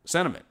strong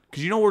sentiment.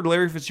 Because you know where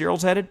Larry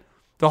Fitzgerald's headed?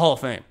 The Hall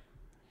of Fame.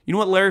 You know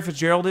what Larry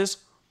Fitzgerald is?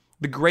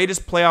 The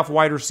greatest playoff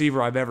wide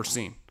receiver I've ever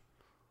seen.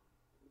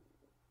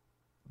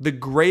 The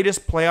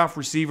greatest playoff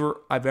receiver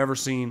I've ever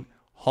seen,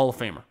 Hall of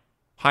Famer.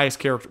 Highest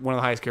character, one of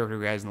the highest character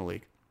guys in the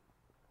league.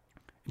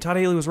 And Todd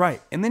Haley was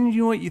right. And then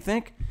you know what you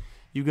think?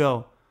 You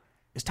go,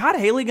 is Todd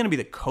Haley going to be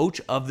the coach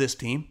of this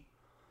team?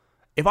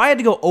 If I had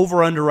to go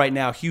over-under right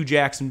now, Hugh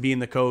Jackson being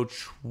the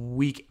coach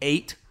week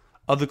 8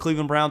 of the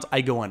Cleveland Browns,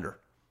 I go under.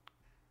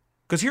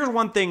 Because here's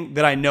one thing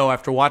that I know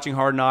after watching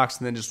Hard Knocks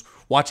and then just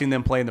watching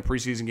them play in the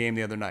preseason game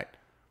the other night.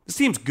 This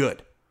team's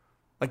good.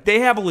 Like, they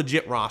have a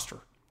legit roster.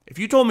 If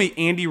you told me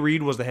Andy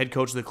Reid was the head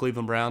coach of the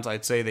Cleveland Browns,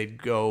 I'd say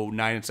they'd go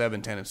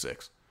 9-7,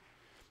 10-6.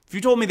 If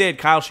you told me they had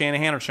Kyle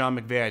Shanahan or Sean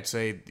McVay, I'd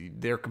say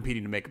they're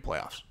competing to make the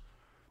playoffs.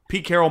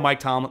 Pete Carroll, Mike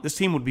Tomlin, this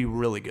team would be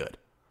really good.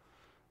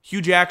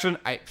 Hugh Jackson,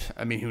 I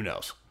mean, who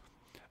knows?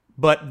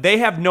 But they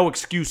have no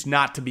excuse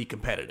not to be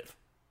competitive.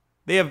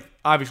 They have,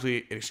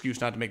 obviously, an excuse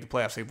not to make the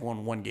playoffs. They've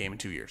won one game in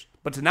 2 years.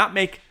 But to not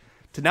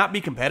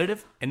be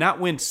competitive and not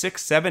win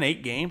 6, 7,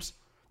 8 games,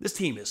 this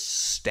team is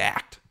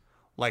stacked.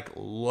 Like,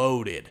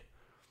 loaded.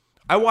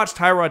 I watched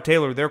Tyrod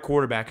Taylor, their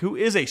quarterback, who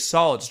is a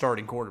solid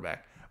starting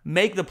quarterback,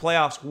 make the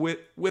playoffs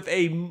with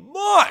a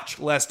much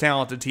less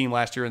talented team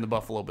last year in the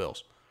Buffalo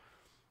Bills.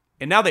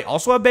 And now they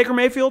also have Baker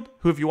Mayfield,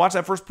 who, if you watch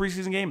that first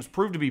preseason game, has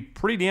proved to be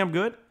pretty damn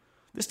good.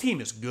 This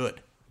team is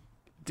good.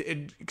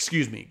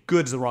 Excuse me,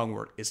 good's the wrong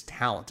word, is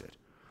talented.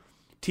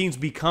 Teams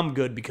become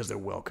good because they're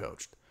well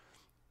coached.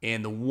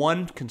 And the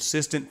one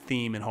consistent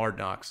theme in Hard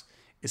Knocks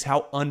is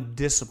how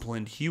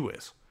undisciplined Hugh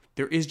is.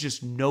 There is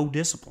just no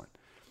discipline.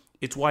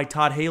 It's why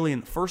Todd Haley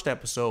in the first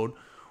episode,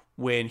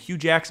 when Hugh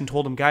Jackson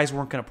told him guys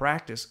weren't going to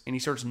practice, and he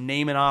starts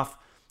naming off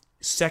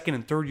second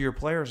and third year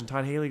players, and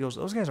Todd Haley goes,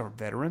 those guys aren't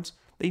veterans.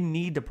 They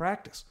need to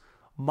practice.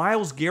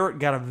 Myles Garrett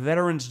got a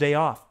Veterans Day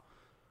off.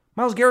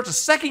 Myles Garrett's a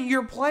second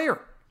year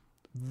player.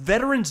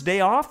 Veterans Day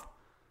off?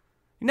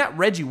 He's not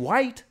Reggie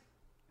White.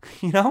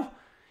 You know?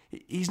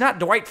 He's not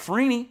Dwight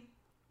Freeney.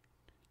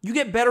 You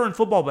get better in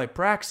football by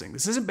practicing.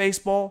 This isn't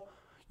baseball.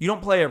 You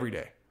don't play every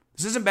day.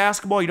 This isn't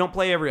basketball. You don't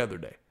play every other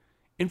day.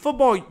 In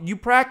football, you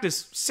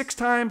practice 6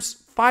 times,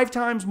 5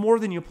 times more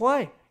than you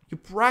play. You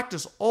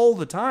practice all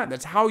the time.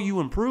 That's how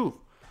you improve.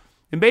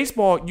 In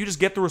baseball, you just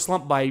get through a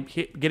slump by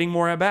getting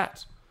more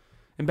at-bats.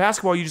 In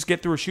basketball, you just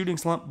get through a shooting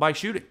slump by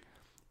shooting.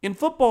 In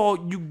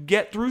football, you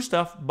get through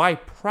stuff by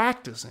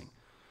practicing.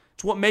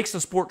 It's what makes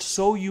the sport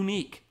so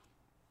unique.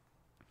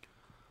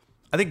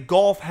 I think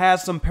golf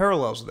has some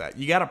parallels to that.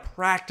 You got to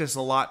practice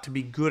a lot to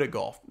be good at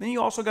golf. Then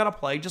you also got to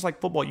play. Just like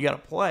football, you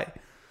got to play.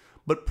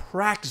 But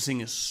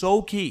practicing is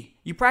so key.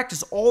 You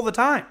practice all the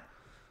time.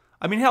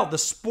 I mean, hell, the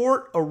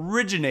sport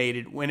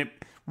originated when it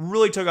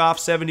really took off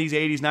 70s,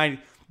 80s, 90s.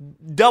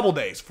 Double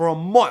days for a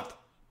month.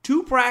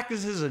 2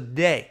 practices a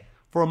day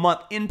for a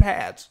month in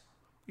pads.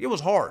 It was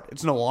hard.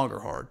 It's no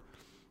longer hard.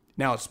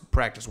 Now it's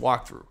practice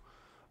walkthrough.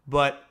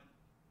 But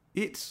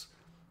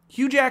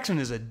Hugh Jackson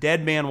is a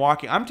dead man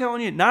walking. I'm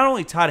telling you, not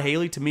only Todd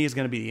Haley to me is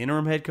going to be the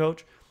interim head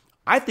coach,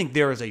 I think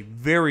there is a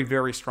very,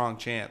 very strong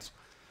chance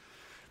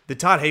that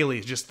Todd Haley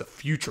is just the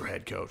future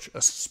head coach,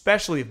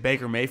 especially if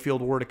Baker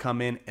Mayfield were to come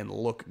in and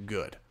look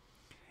good.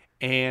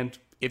 And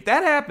if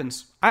that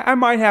happens, I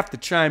might have to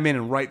chime in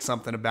and write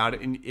something about it.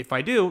 And if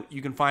I do,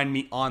 you can find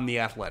me on The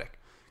Athletic.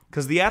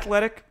 Because The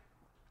Athletic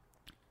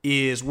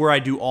is where I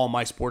do all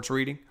my sports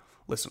reading.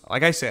 Listen,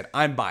 like I said,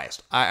 I'm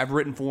biased. I've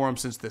written for them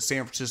since the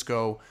San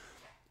Francisco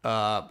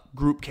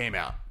group came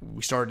out.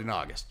 We started in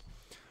August.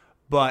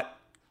 But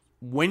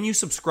when you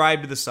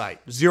subscribe to the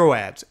site, 0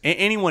 ads.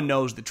 Anyone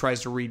knows that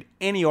tries to read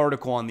any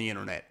article on the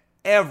internet,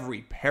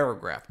 every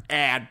paragraph,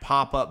 ad,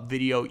 pop-up,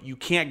 video, you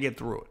can't get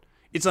through it.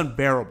 It's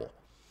unbearable.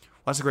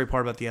 Well, that's the great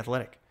part about The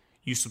Athletic.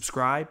 You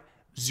subscribe,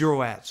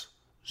 0 ads.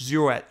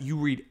 0 ads. You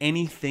read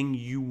anything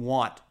you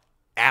want,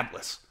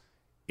 adless.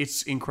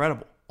 It's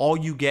incredible. All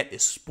you get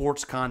is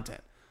sports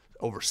content.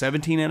 Over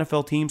 17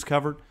 NFL teams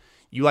covered.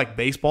 You like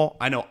baseball?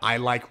 I know I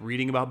like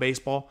reading about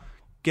baseball.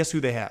 Guess who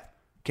they have?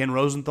 Ken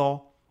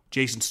Rosenthal,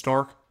 Jason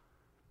Stark,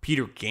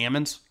 Peter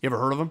Gammons. You ever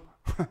heard of him?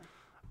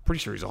 Pretty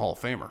sure he's a Hall of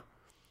Famer.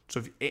 So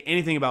if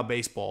anything about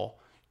baseball,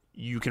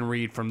 you can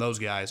read from those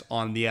guys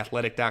on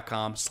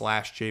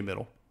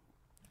theathletic.com/jmiddle.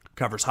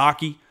 Covers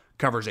hockey,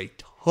 covers a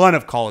ton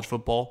of college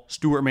football.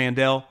 Stuart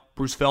Mandel,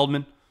 Bruce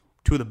Feldman,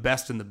 two of the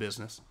best in the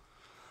business.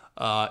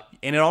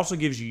 And it also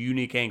gives you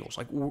unique angles.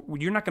 Like,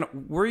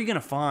 where are you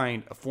gonna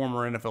find a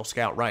former NFL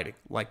scout writing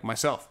like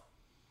myself?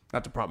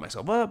 Not to prop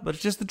myself up, but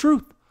it's just the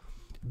truth.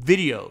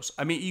 Videos.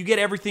 I mean, you get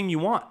everything you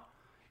want.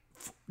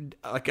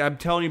 Like I'm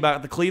telling you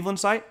about the Cleveland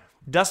site,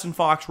 Dustin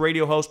Fox,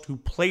 radio host who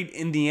played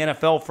in the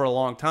NFL for a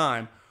long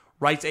time,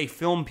 writes a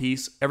film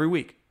piece every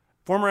week.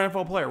 Former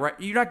NFL player, right?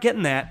 You're not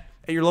getting that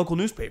at your local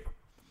newspaper.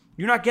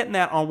 You're not getting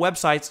that on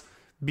websites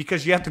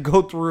because you have to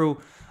go through,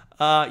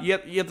 you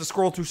have to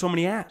scroll through so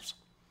many ads.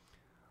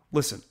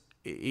 Listen,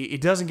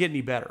 it doesn't get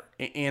any better.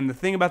 And the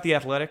thing about The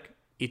Athletic,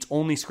 it's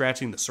only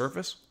scratching the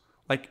surface.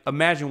 Like,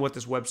 imagine what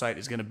this website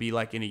is going to be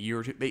like in a year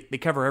or two. They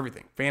cover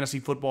everything. Fantasy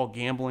football,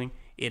 gambling.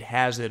 It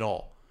has it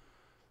all.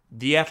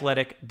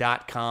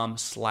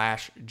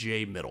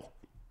 theathletic.com/jmiddle.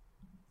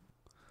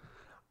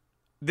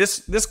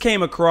 This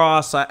came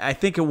across, I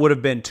think it would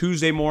have been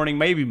Tuesday morning,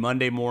 maybe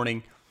Monday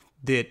morning,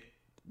 that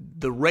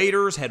the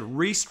Raiders had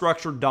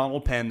restructured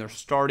Donald Penn, their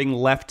starting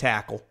left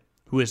tackle,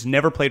 who has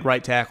never played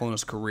right tackle in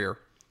his career.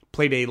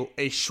 Played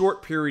a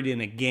short period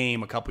in a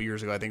game a couple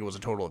years ago. I think it was a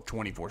total of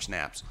 24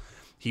 snaps.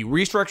 He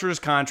restructured his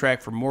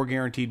contract for more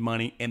guaranteed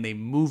money, and they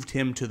moved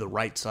him to the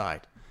right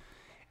side.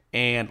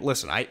 And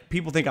listen,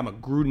 people think I'm a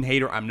Gruden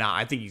hater. I'm not.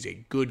 I think he's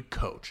a good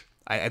coach.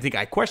 I think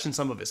I question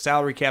some of his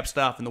salary cap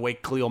stuff and the way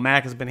Khalil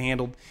Mack has been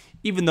handled,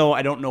 even though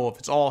I don't know if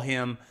it's all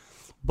him.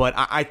 But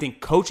I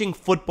think coaching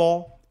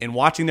football and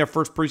watching their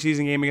first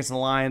preseason game against the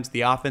Lions,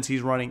 the offense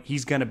he's running,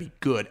 he's going to be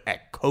good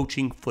at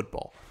coaching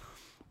football.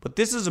 But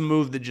this is a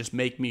move that just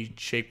make me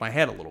shake my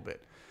head a little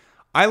bit.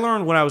 I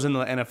learned when I was in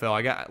the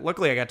NFL,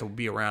 luckily I got to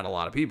be around a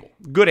lot of people,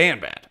 good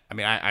and bad. I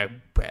mean, I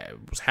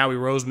was Howie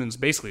Roseman's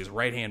basically his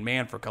right-hand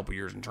man for a couple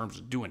years in terms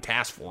of doing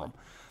tasks for him.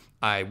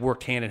 I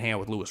worked hand-in-hand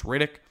with Louis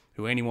Riddick,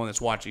 who anyone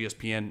that's watched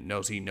ESPN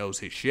knows he knows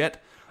his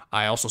shit.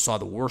 I also saw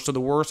the worst of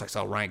the worst. I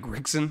saw Ryan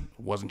Grigson.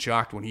 Wasn't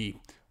shocked when he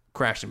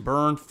crashed and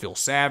burned. Phil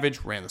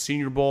Savage ran the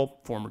Senior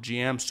Bowl, former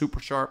GM, super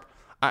sharp.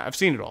 I've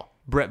seen it all.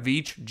 Brett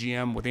Veach,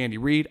 GM with Andy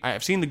Reid.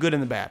 I've seen the good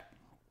and the bad.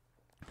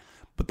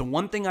 But the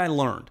one thing I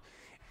learned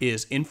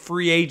is in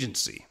free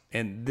agency,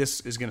 and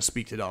this is going to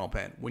speak to Donald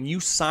Penn, when you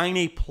sign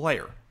a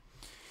player,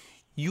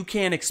 you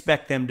can't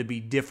expect them to be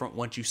different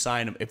once you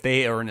sign them if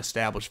they are an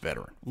established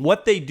veteran.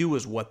 What they do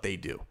is what they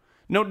do.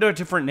 No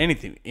different in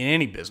anything, in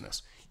any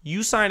business.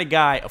 You sign a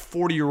guy, a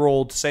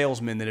 40-year-old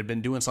salesman that had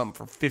been doing something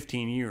for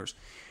 15 years.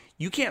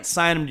 You can't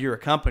sign him to your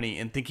company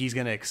and think he's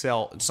going to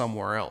excel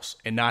somewhere else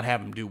and not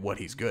have him do what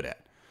he's good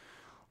at.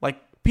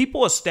 Like,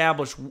 people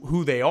establish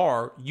who they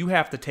are. You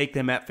have to take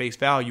them at face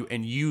value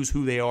and use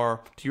who they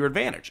are to your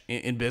advantage.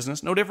 In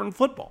business, no different in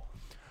football.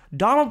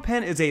 Donald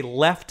Penn is a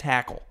left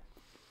tackle.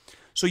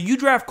 So you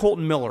draft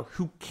Colton Miller,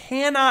 who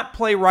cannot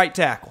play right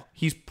tackle.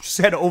 He's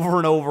said over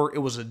and over it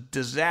was a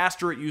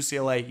disaster at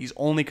UCLA. He's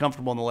only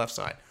comfortable on the left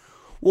side.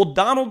 Well,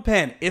 Donald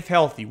Penn, if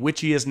healthy,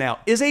 which he is now,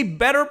 is a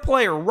better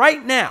player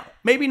right now,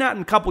 maybe not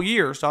in a couple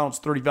years, Donald's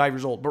 35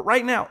 years old, but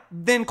right now,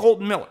 than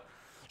Colton Miller.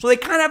 So they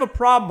kind of have a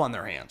problem on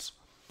their hands.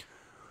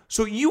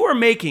 So you are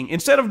making,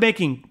 instead of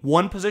making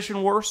one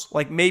position worse,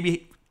 like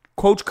maybe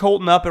coach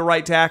Colton up at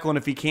right tackle, and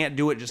if he can't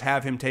do it, just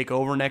have him take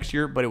over next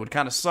year, but it would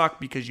kind of suck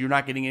because you're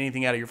not getting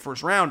anything out of your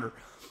first rounder.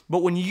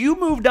 But when you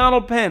move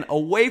Donald Penn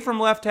away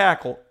from left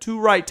tackle to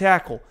right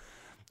tackle,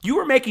 you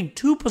are making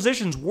two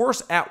positions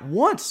worse at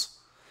once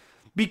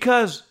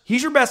because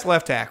he's your best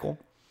left tackle,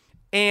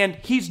 and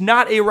he's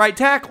not a right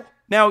tackle.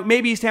 Now,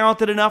 maybe he's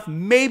talented enough,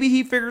 maybe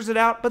he figures it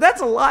out, but that's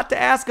a lot to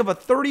ask of a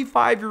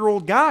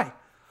 35-year-old guy.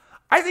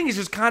 I think it's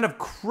just kind of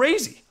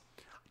crazy.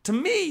 To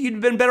me, you'd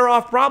have been better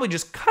off probably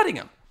just cutting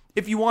him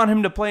if you want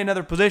him to play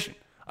another position.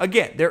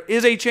 Again, there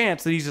is a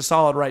chance that he's a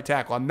solid right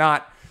tackle. I'm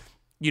not,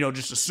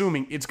 just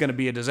assuming it's going to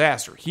be a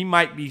disaster. He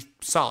might be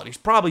solid. He's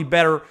probably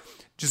better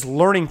just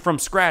learning from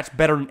scratch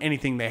better than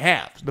anything they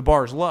have. The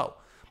bar is low.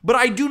 But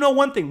I do know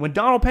one thing. When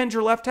Donald Penn's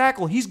your left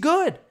tackle, he's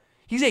good.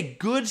 He's a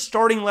good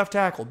starting left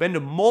tackle. Been to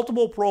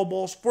multiple Pro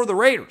Bowls for the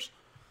Raiders.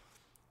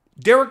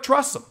 Derek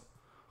trusts him.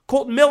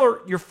 Colton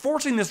Miller, you're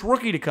forcing this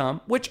rookie to come,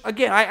 which,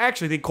 again, I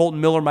actually think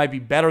Colton Miller might be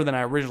better than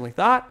I originally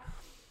thought,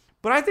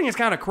 but I think it's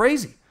kind of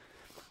crazy.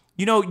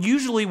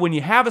 Usually when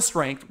you have a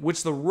strength,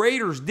 which the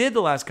Raiders did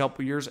the last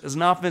couple of years as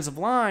an offensive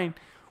line,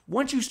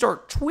 once you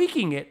start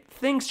tweaking it,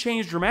 things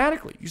change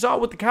dramatically. You saw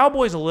it with the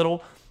Cowboys a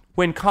little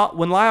when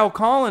Lyle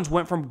Collins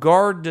went from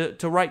guard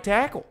to right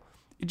tackle.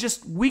 It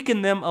just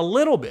weakened them a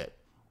little bit.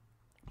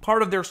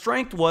 part of their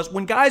strength was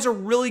when guys are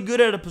really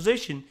good at a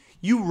position,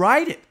 you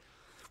ride it.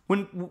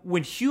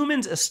 When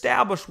humans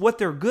establish what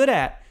they're good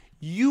at,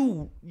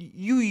 you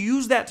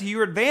use that to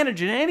your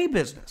advantage in any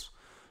business.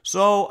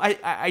 So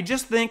I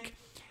just think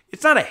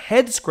it's not a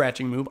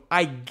head-scratching move.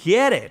 I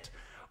get it.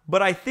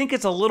 But I think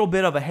it's a little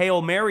bit of a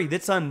Hail Mary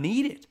that's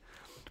unneeded.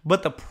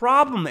 But the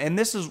problem, and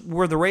this is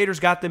where the Raiders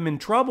got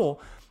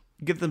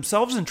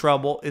themselves in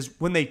trouble, is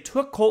when they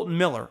took Colton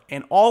Miller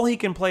and all he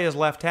can play is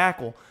left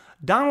tackle,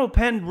 Donald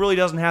Penn really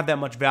doesn't have that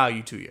much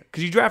value to you.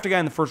 Because you draft a guy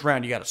in the first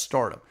round, you got to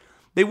start him.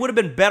 They would have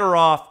been better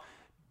off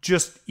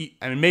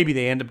maybe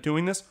they end up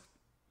doing this,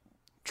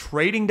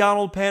 trading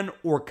Donald Penn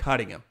or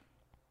cutting him.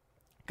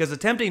 Because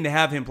attempting to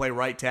have him play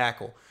right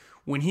tackle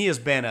when he has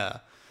been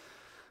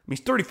he's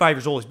 35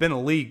 years old, he's been in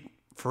the league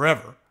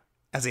forever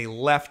as a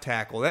left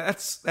tackle,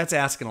 that's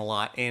asking a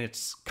lot, and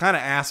it's kind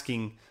of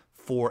asking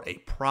for a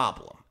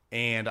problem.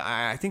 And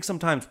I think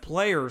sometimes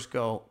players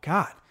go,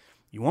 God,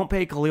 you won't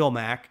pay Khalil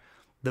Mack.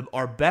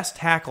 Our best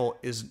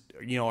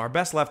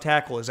left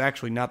tackle is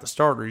actually not the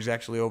starter. He's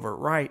actually over at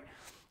right.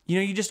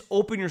 You just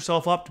open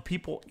yourself up to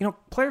people.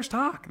 Players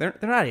talk. They're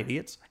not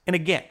idiots. And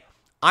again,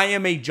 I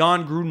am a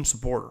John Gruden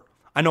supporter.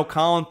 I know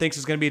Colin thinks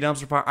it's going to be a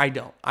dumpster fire. I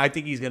don't. I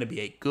think he's going to be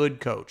a good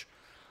coach.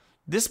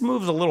 This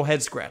move's a little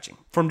head-scratching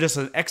from just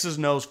an X's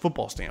and O's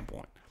football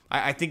standpoint.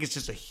 I think it's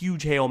just a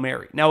huge Hail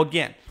Mary. Now,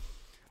 again,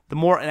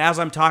 and as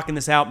I'm talking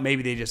this out,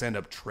 maybe they just end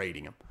up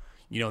trading him,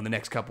 in the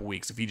next couple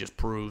weeks if he just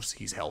proves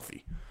he's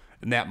healthy.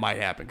 And that might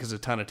happen because a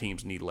ton of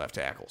teams need left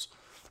tackles.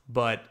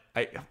 But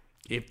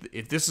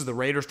if this is the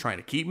Raiders trying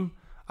to keep him,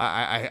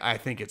 I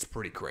think it's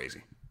pretty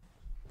crazy.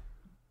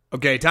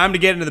 Okay, time to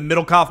get into the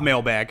Middlecoff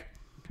mailbag.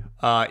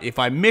 If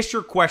I missed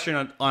your question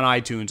on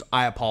iTunes,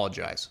 I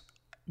apologize.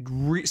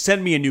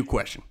 Send me a new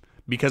question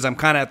because I'm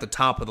kind of at the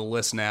top of the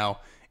list now,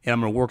 and I'm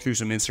going to work through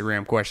some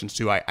Instagram questions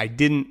too. I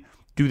didn't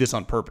do this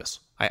on purpose.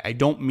 I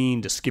don't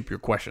mean to skip your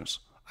questions.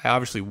 I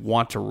obviously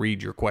want to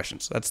read your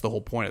questions. That's the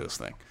whole point of this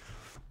thing.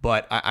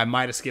 But I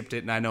might have skipped it,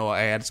 and I know I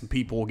had some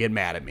people get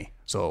mad at me.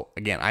 So,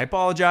 again, I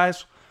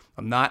apologize.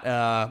 I'm not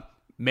a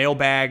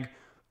mailbag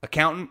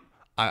accountant.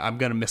 I'm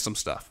going to miss some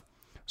stuff.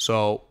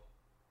 So,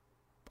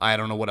 I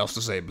don't know what else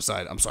to say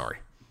besides I'm sorry.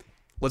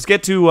 Let's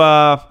get to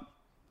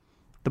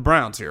the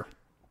Browns here.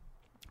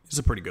 This is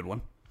a pretty good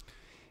one.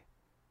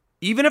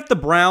 Even if the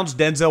Browns'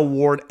 Denzel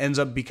Ward ends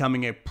up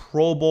becoming a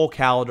Pro Bowl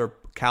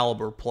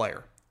caliber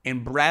player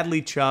and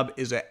Bradley Chubb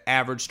is an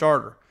average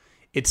starter,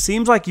 it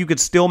seems like you could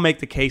still make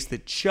the case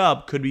that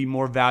Chubb could be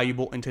more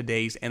valuable in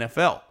today's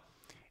NFL.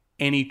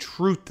 Any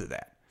truth to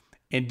that?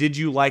 And did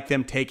you like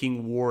them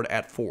taking Ward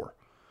at 4?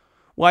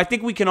 Well, I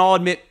think we can all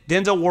admit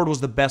Denzel Ward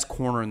was the best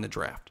corner in the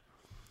draft.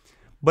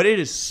 But it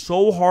is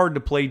so hard to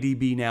play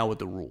DB now with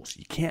the rules.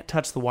 You can't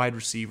touch the wide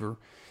receiver.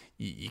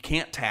 You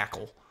can't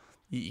tackle.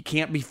 You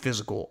can't be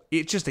physical.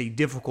 It's just a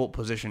difficult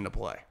position to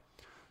play.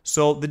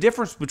 So the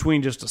difference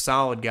between just a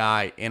solid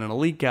guy and an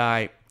elite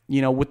guy,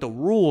 with the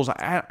rules,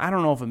 I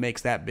don't know if it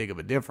makes that big of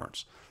a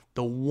difference.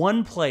 The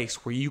one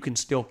place where you can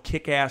still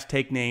kick ass,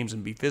 take names,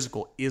 and be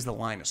physical is the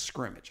line of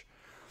scrimmage.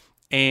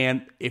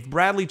 And if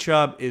Bradley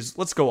Chubb is,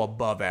 let's go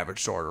above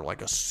average starter,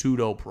 like a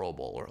pseudo Pro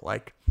Bowler,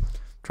 like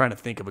trying to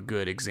think of a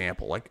good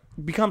example, like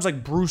becomes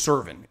like Bruce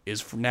Irvin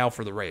is now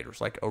for the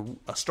Raiders, like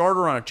a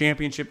starter on a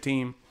championship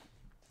team,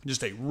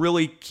 just a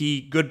really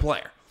key, good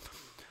player.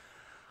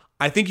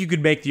 I think you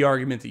could make the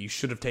argument that you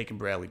should have taken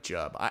Bradley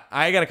Chubb.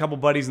 I got a couple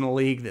buddies in the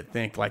league that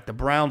think like the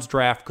Browns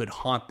draft could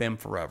haunt them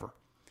forever.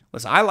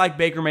 Listen, I like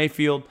Baker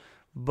Mayfield,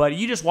 but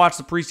you just watch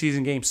the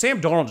preseason game. Sam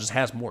Darnold just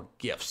has more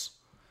gifts.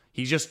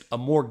 He's just a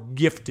more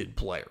gifted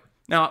player.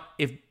 Now,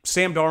 if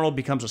Sam Darnold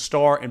becomes a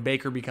star and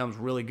Baker becomes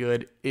really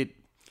good, it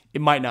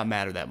might not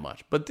matter that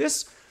much. But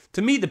this,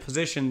 to me, the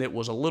position that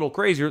was a little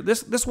crazier,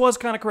 this was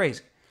kind of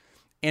crazy.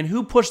 And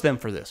who pushed them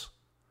for this?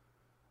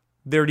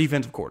 Their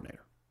defensive coordinator.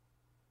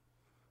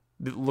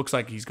 It looks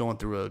like he's going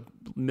through a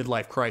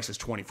midlife crisis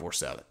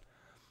 24/7.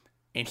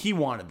 And he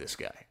wanted this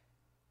guy.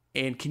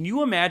 And can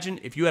you imagine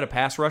if you had a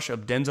pass rush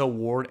of Denzel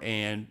Ward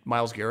and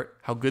Myles Garrett,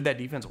 how good that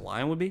defensive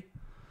line would be?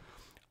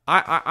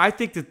 I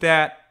think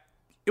that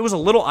it was a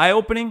little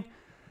eye-opening.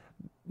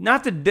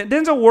 Not that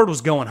Denzel Ward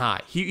was going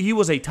high. He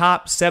was a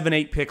top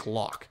 7-8 pick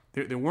lock.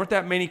 There weren't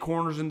that many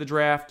corners in the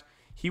draft.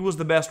 He was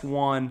the best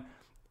one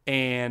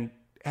and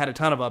had a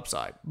ton of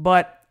upside.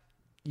 But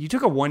you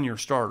took a one-year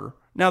starter.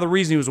 Now, the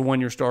reason he was a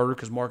one-year starter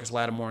because Marcus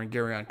Lattimore and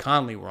Garyon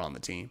Conley were on the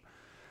team.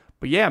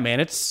 But yeah,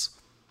 man, it's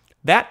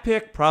that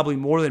pick probably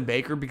more than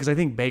Baker because I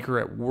think Baker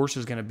at worst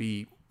is going to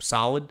be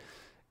solid.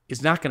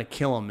 Is not going to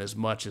kill him as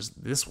much as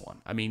this one.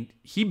 I mean,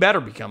 he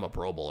better become a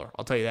Pro Bowler.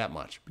 I'll tell you that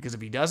much. Because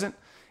if he doesn't,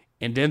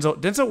 and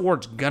Denzel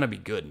Ward's going to be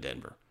good in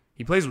Denver.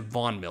 He plays with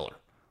Von Miller.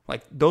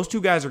 Like, those two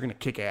guys are going to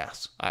kick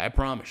ass. I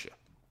promise you.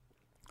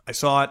 I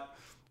saw it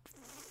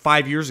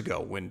 5 years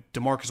ago when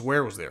DeMarcus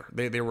Ware was there.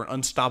 They were an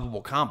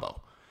unstoppable combo.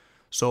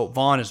 So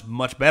Vaughn is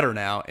much better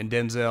now, and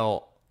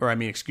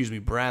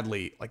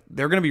Bradley, like,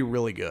 they're going to be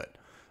really good.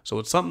 So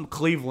it's something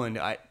Cleveland,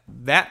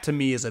 that to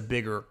me is a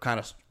bigger kind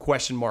of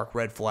question mark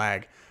red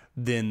flag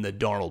than the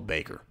Darnold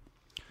Baker.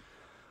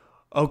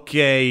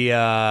 Okay,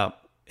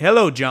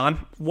 hello,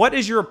 John. What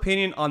is your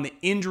opinion on the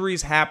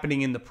injuries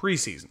happening in the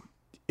preseason?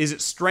 Is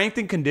it strength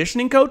and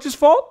conditioning coach's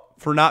fault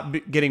for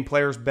not getting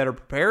players better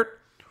prepared?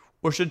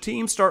 Or should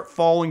teams start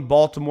following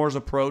Baltimore's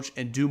approach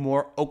and do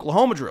more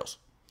Oklahoma drills?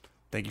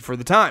 Thank you for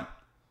the time.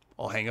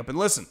 I'll hang up and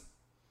listen.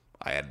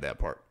 I added that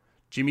part.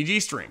 Jimmy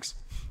G Strings.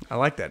 I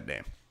like that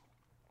name.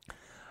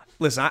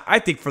 Listen, I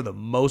think for the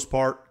most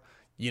part,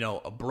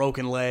 a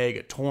broken leg,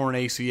 a torn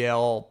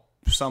ACL,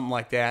 something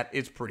like that,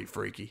 it's pretty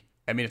freaky.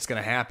 I mean, it's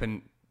going to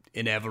happen.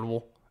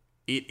 Inevitable.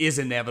 It is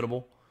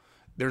inevitable.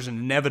 There's an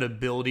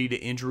inevitability to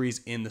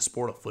injuries in the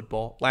sport of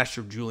football. Last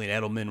year, Julian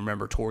Edelman,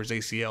 remember, tore his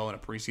ACL in a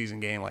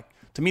preseason game.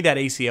 To me, that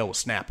ACL was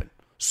snapping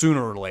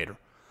sooner or later.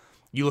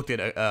 You looked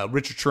at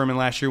Richard Sherman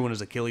last year when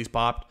his Achilles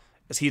popped.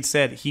 As he had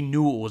said, he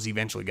knew it was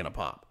eventually going to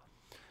pop.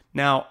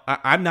 Now,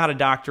 I'm not a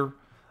doctor.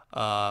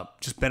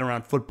 Just been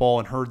around football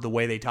and heard the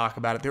way they talk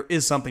about it. There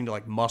is something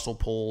to muscle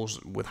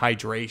pulls with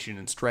hydration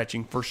and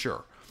stretching for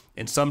sure.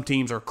 And some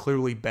teams are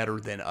clearly better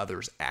than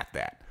others at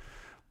that.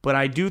 But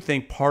I do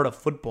think part of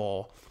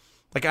football,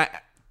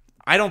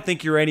 I don't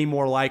think you're any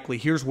more likely.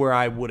 Here's where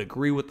I would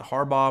agree with the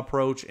Harbaugh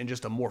approach and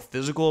just a more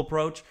physical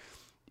approach,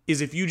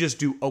 is if you just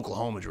do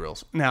Oklahoma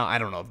drills. Now, I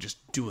don't know if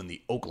just doing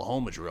the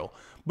Oklahoma drill,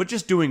 but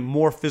just doing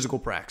more physical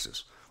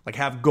practices.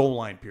 Have goal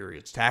line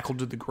periods, tackle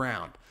to the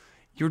ground.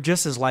 You're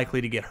just as likely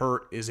to get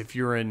hurt as if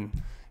you're in,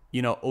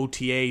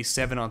 OTA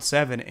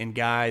 7-on-7 and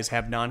guys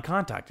have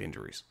non-contact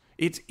injuries.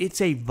 It's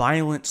a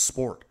violent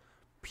sport.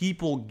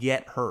 People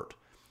get hurt.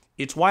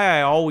 It's why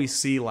I always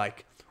see,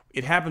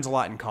 it happens a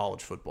lot in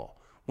college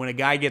football. When a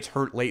guy gets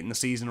hurt late in the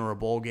season or a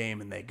bowl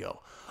game and they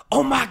go,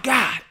 "Oh my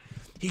God,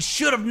 he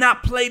should have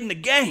not played in the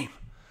game."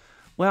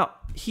 Well,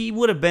 he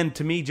would have been,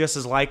 to me, just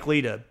as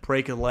likely to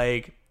break a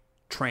leg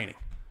training,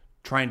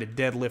 trying to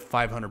deadlift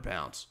 500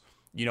 pounds.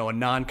 A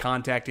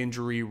non-contact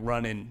injury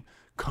running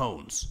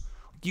cones.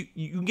 You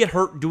can get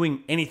hurt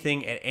doing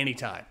anything at any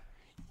time.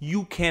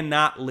 You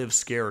cannot live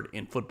scared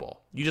in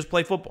football. You just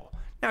play football.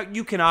 Now,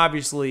 you can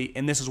obviously,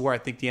 and this is where I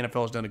think the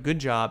NFL has done a good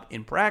job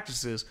in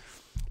practices,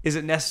 is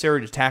it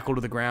necessary to tackle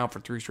to the ground for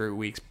 3 straight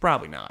weeks?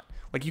 Probably not.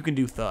 You can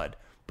do thud.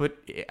 But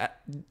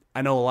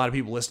I know a lot of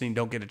people listening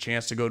don't get a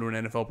chance to go to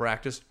an NFL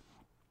practice.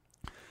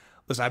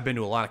 Listen, I've been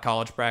to a lot of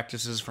college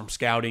practices from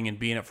scouting and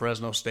being at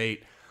Fresno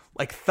State.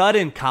 Thud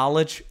in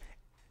college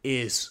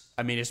is,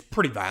 it's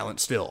pretty violent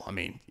still.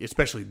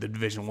 Especially the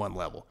Division I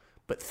level.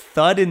 But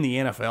thud in the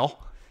NFL,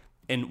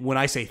 and when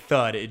I say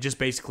thud, it just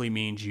basically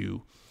means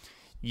you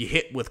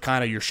hit with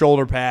kind of your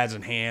shoulder pads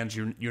and hands.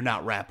 You're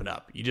not wrapping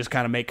up. You just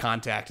kind of make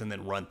contact and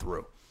then run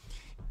through.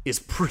 It's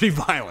pretty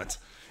violent.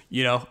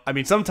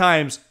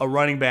 Sometimes a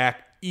running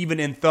back, even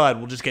in thud,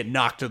 will just get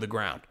knocked to the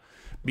ground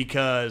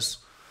because,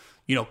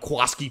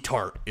 Kwaski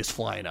Tart is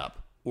flying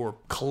up, or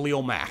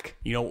Khalil Mack,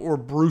 or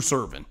Bruce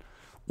Irvin,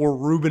 or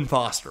Reuben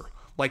Foster.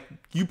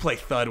 You play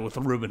thud with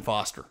Reuben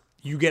Foster.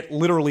 You get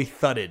literally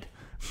thudded,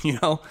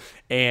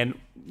 and,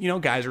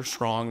 guys are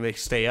strong. They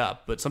stay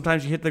up, but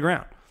sometimes you hit the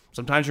ground.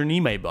 Sometimes your knee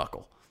may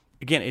buckle.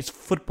 Again, it's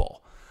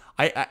football.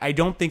 I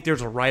don't think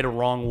there's a right or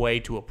wrong way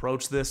to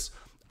approach this.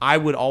 I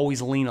would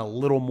always lean a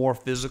little more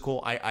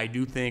physical. I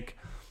do think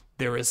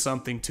there is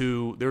something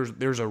to,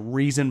 there's a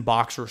reason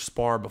boxers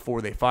spar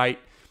before they fight.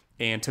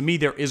 And to me,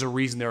 there is a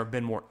reason there have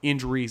been more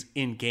injuries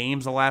in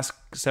games the last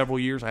several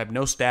years. I have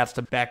no stats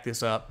to back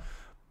this up.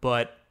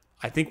 But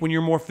I think when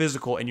you're more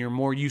physical and you're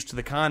more used to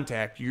the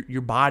contact,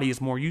 your body is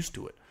more used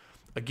to it.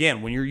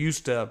 Again, when you're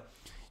used to,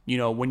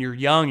 when you're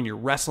young and you're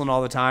wrestling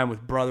all the time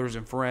with brothers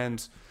and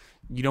friends,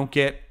 you don't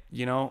get,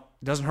 it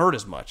doesn't hurt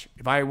as much.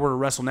 If I were to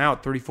wrestle now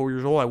at 34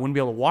 years old, I wouldn't be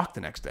able to walk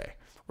the next day.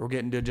 Or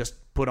getting to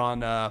just put on,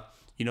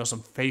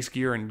 some face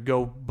gear and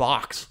go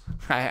box.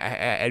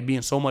 I'd be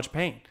in so much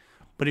pain.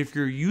 But if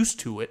you're used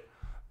to it,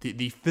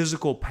 the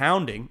physical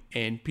pounding,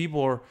 and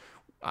people are,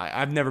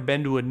 I've never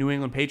been to a New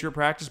England Patriot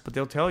practice, but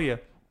they'll tell you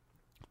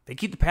they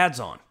keep the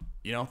pads on,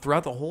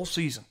 throughout the whole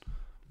season.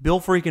 Bill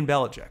freaking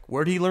Belichick.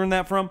 Where did he learn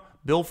that from?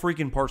 Bill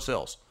freaking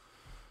Parcells.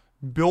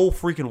 Bill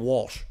freaking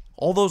Walsh.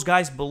 All those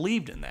guys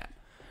believed in that.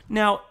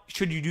 Now,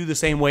 should you do the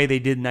same way they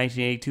did in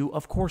 1982?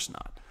 Of course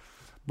not.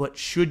 But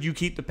should you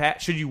keep the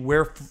pad? Should you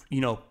wear,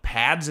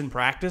 pads in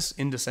practice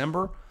in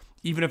December,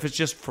 even if it's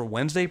just for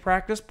Wednesday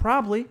practice?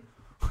 Probably.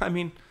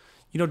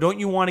 Don't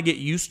you want to get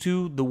used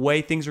to the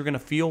way things are going to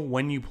feel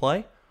when you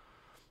play?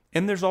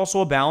 And there's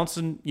also a balance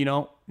in,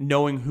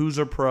 knowing who's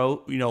a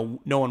pro,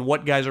 knowing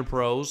what guys are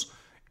pros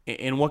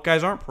and what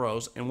guys aren't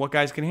pros and what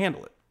guys can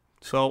handle it.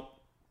 So,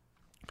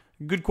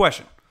 good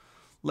question.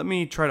 Let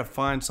me try to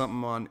find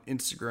something on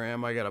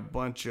Instagram. I got a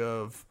bunch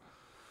of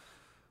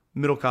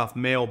Middlecoff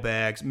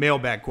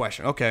mailbag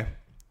question. Okay.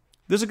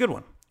 This is a good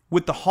one.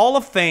 With the Hall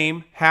of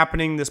Fame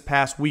happening this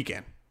past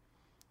weekend,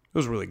 it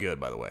was really good,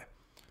 by the way.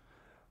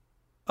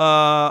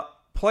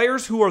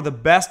 Players who are the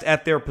best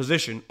at their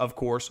position, of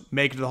course,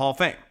 make it to the Hall of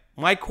Fame.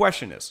 My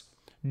question is,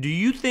 do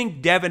you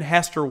think Devin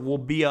Hester will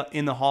be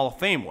in the Hall of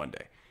Fame one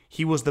day?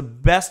 He was the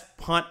best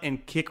punt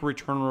and kick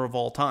returner of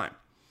all time.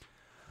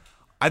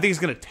 I think it's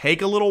going to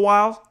take a little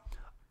while,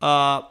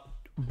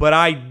 but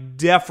I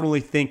definitely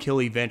think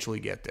he'll eventually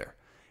get there.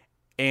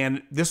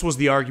 And this was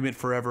the argument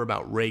forever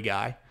about Ray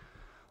Guy.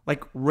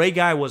 Like, Ray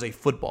Guy was a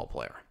football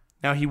player.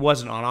 Now, he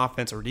wasn't on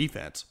offense or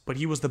defense, but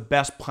he was the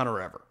best punter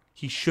ever.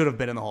 He should have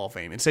been in the Hall of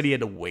Fame. Instead, he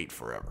had to wait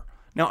forever.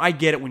 Now, I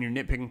get it when you're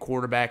nitpicking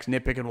quarterbacks,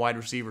 nitpicking wide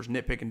receivers,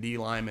 nitpicking D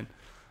linemen.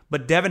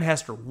 But Devin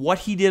Hester, what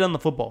he did on the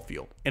football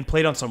field and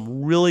played on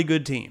some really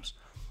good teams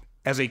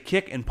as a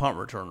kick and punt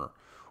returner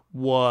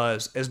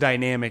was as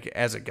dynamic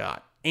as it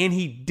got. And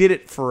he did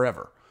it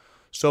forever.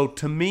 So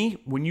to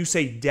me, when you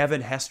say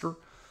Devin Hester,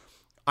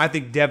 I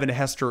think Devin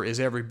Hester is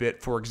every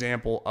bit, for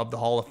example, of the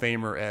Hall of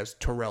Famer as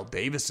Terrell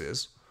Davis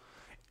is.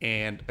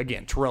 And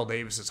again, Terrell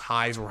Davis's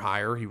highs were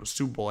higher. He was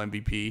Super Bowl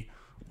MVP.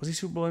 Was he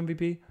Super Bowl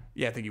MVP?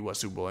 Yeah, I think he was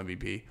Super Bowl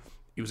MVP.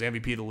 He was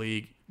MVP of the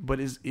league, but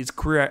his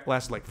career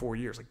lasted like 4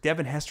 years. Like,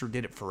 Devin Hester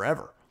did it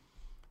forever.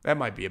 That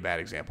might be a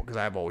bad example because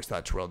I've always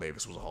thought Terrell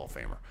Davis was a Hall of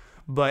Famer.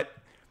 But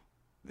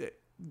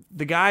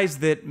the guys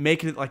that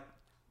make it, like,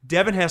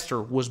 Devin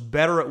Hester was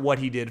better at what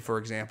he did, for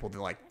example,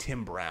 than like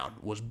Tim Brown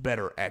was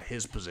better at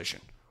his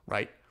position,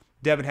 right?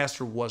 Devin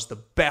Hester was the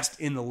best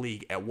in the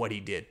league at what he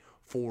did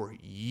for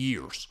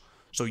years.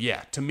 So,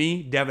 yeah, to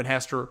me, Devin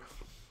Hester,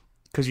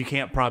 because you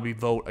can't probably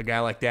vote a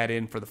guy like that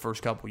in for the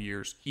first couple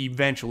years,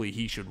 eventually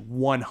he should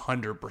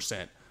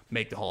 100%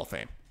 make the Hall of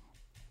Fame.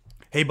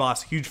 Hey,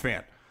 boss, huge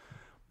fan.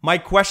 My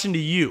question to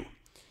you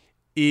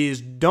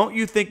is, don't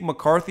you think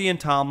McCarthy and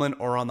Tomlin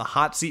are on the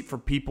hot seat for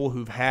people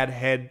who've had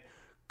head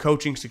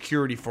coaching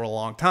security for a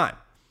long time?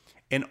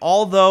 And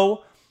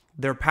although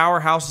they're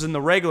powerhouses in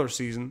the regular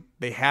season,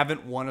 they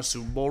haven't won a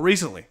Super Bowl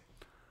recently.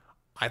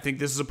 I think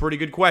this is a pretty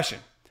good question.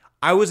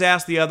 I was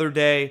asked the other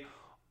day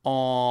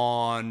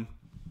on,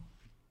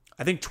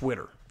 I think,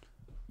 Twitter.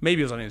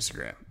 Maybe it was on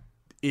Instagram.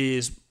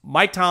 Is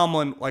Mike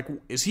Tomlin, like,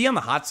 is he on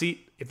the hot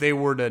seat if they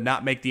were to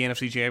not make the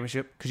NFC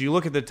Championship? Because you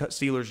look at the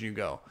Steelers and you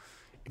go,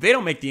 if they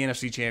don't make the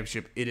NFC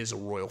Championship, it is a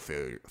royal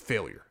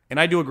failure. And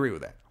I do agree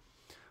with that.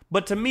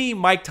 But to me,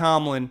 Mike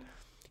Tomlin,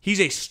 he's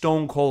a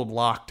stone cold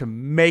lock to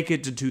make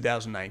it to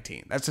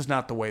 2019. That's just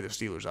not the way the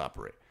Steelers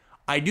operate.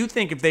 I do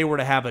think if they were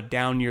to have a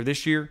down year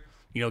this year,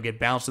 get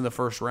bounced in the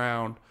first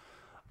round,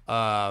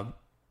 not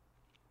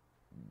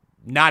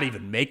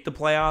even make the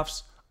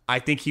playoffs, I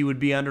think he would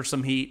be under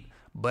some heat.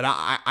 But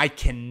I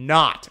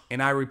cannot,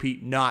 and I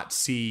repeat, not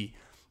see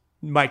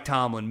Mike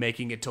Tomlin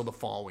making it till the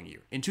following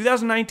year. In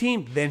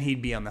 2019, then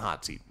he'd be on the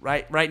hot seat.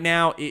 Right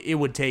now, it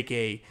would take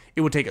a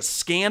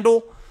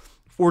scandal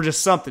or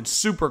just something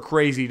super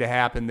crazy to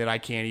happen that I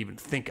can't even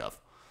think of.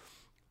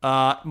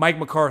 Mike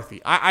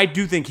McCarthy, I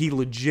do think he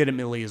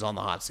legitimately is on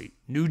the hot seat.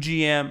 New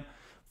GM,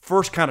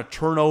 first kind of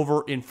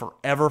turnover in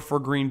forever for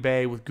Green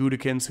Bay with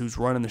Gutekunst, who's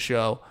running the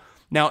show.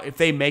 Now, if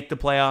they make the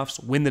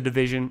playoffs, win the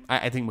division,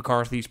 I think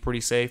McCarthy's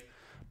pretty safe.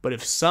 But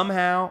if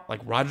somehow,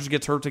 like, Rodgers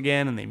gets hurt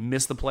again and they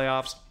miss the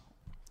playoffs,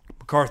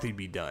 McCarthy'd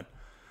be done.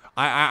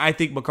 I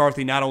think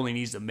McCarthy not only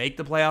needs to make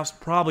the playoffs,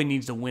 probably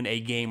needs to win a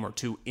game or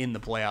two in the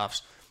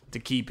playoffs to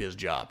keep his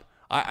job.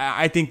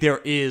 I think there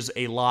is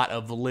a lot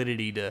of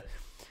validity to,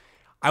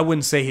 I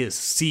wouldn't say his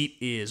seat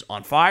is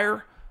on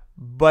fire,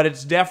 but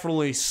it's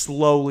definitely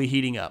slowly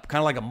heating up, kind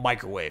of like a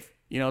microwave.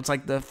 It's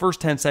like the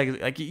first 10 seconds,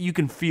 like, you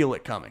can feel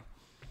it coming.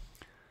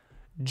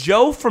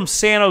 Joe from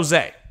San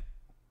Jose,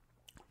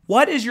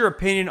 what is your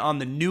opinion on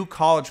the new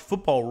college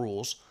football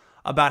rules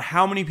about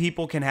how many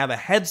people can have a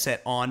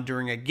headset on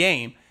during a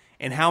game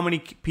and how many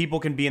people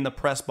can be in the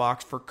press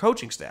box for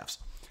coaching staffs?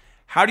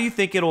 How do you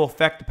think it'll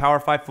affect the Power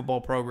 5 football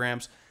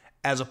programs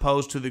as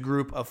opposed to the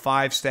group of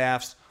 5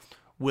 staffs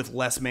with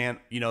less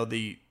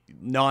the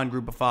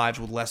non-group of 5s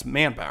with less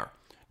manpower?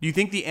 Do you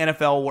think the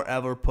NFL will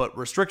ever put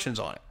restrictions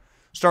on it?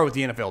 Start with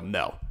the NFL,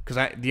 no, because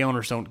the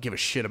owners don't give a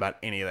shit about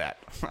any of that.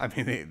 I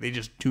mean, they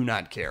just do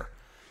not care.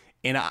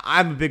 And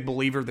I'm a big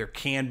believer there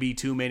can be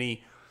too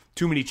many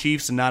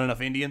Chiefs and not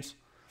enough Indians.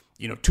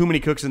 Too many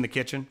cooks in the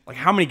kitchen. Like,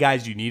 how many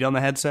guys do you need on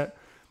the headset?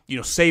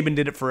 Saban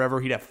did it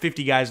forever. He'd have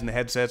 50 guys in the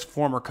headsets,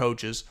 former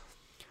coaches.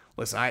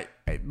 Listen,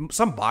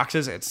 some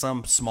boxes at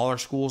some smaller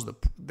schools,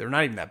 they're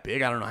not even that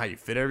big. I don't know how you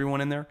fit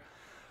everyone in there.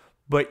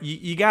 But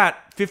you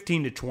got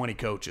 15 to 20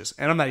 coaches,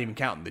 and I'm not even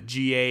counting the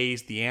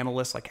GAs, the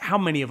analysts. Like, how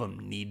many of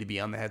them need to be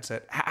on the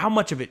headset? How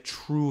much of it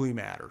truly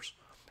matters?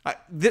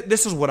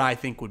 This is what I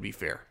think would be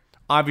fair.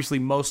 Obviously,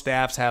 most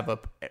staffs have a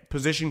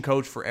position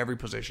coach for every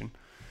position.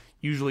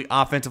 Usually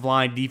offensive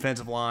line,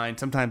 defensive line,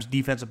 sometimes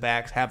defensive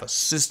backs have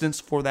assistants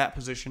for that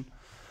position.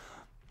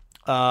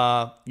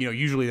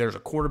 Usually there's a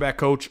quarterback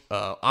coach,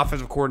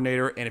 offensive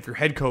coordinator, and if your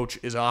head coach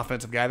is an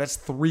offensive guy, that's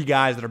 3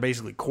 guys that are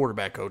basically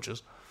quarterback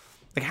coaches.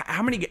 Like,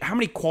 how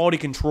many quality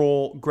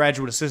control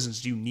graduate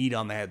assistants do you need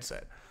on the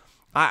headset?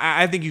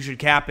 I think you should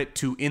cap it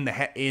to in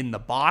the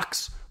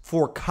box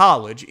for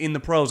college. In the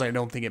pros, I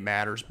don't think it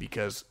matters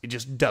because it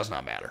just does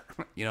not matter.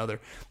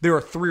 There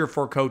are 3 or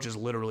 4 coaches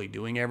literally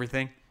doing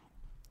everything.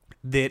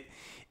 That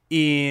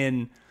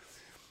in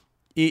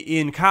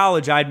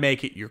college, I'd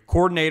make it your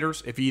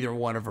coordinators if either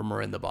one of them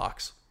are in the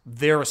box,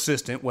 their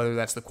assistant, whether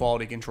that's the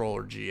quality control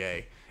or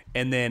GA,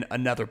 and then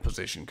another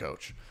position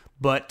coach.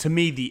 But to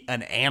me,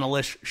 an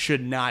analyst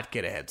should not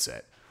get a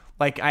headset.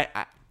 Like,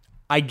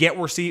 I get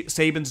where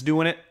Saban's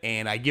doing it,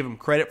 and I give him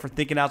credit for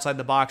thinking outside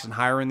the box and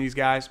hiring these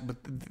guys, but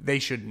they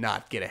should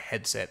not get a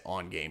headset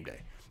on game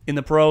day. In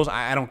the pros,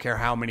 I don't care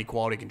how many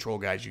quality control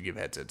guys you give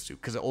headsets to,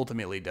 because it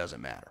ultimately doesn't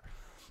matter.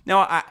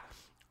 Now,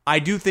 I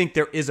do think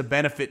there is a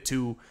benefit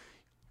to,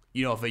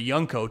 if a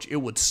young coach, it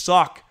would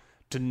suck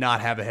to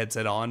not have a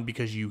headset on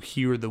because you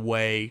hear the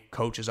way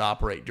coaches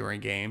operate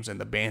during games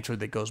and the banter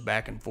that goes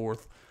back and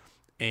forth.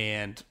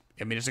 And,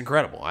 it's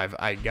incredible.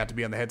 I got to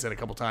be on the headset a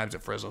couple times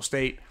at Fresno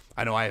State.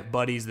 I know I have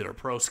buddies that are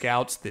pro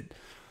scouts that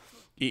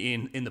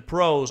in the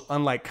pros,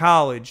 unlike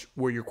college,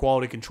 where your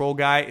quality control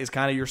guy is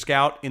kind of your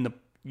scout,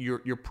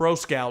 your pro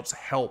scouts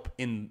help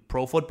in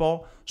pro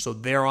football. So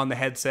they're on the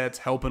headsets,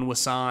 helping with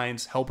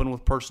signs, helping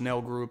with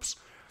personnel groups.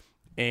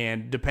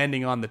 And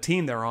depending on the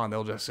team they're on,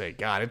 they'll just say,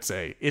 God, it's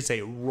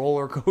a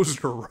roller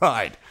coaster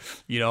ride.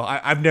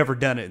 I've never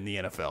done it in the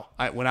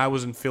NFL. When I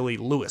was in Philly,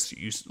 Louis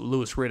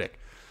Riddick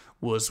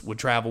would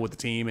travel with the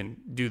team and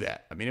do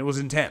that. It was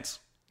intense.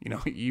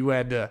 You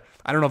had to,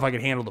 I don't know if I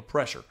could handle the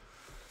pressure.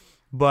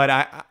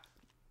 But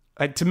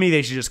to me,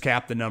 they should just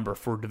cap the number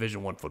for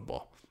Division I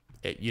football.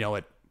 At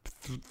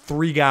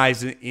 3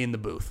 guys in the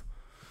booth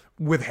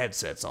with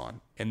headsets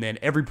on. And then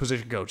every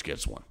position coach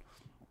gets one.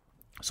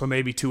 So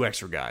maybe 2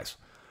 extra guys.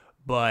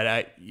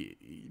 But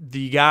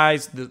the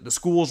guys, the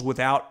schools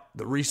without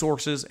the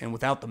resources and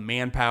without the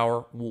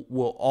manpower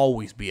will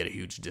always be at a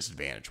huge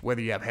disadvantage,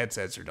 whether you have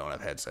headsets or don't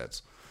have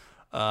headsets.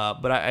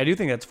 But I do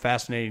think that's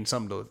fascinating,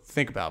 something to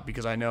think about,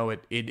 because I know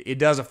it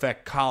does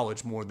affect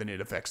college more than it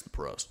affects the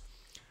pros.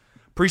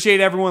 Appreciate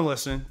everyone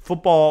listening.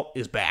 Football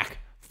is back.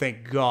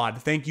 Thank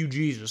God. Thank you,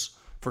 Jesus,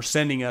 for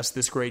sending us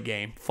this great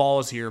game. Fall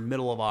is here,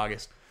 middle of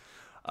August.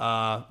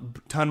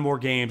 Ton more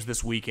games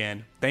this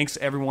weekend. Thanks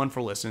everyone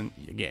for listening.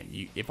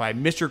 Again, if I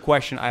missed your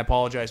question, I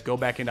apologize. Go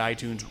back into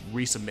iTunes,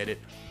 resubmit it.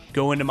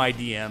 Go into my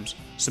DMs,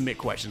 submit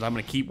questions. I'm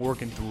going to keep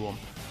working through them.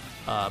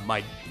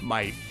 My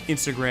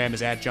Instagram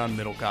is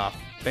 @JohnMiddlecoff.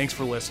 Thanks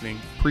for listening.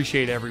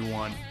 Appreciate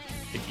everyone.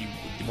 If you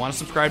want to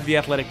subscribe to The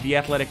Athletic,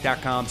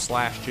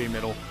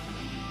 theathletic.com/jmiddle,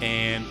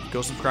 and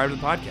go subscribe to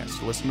the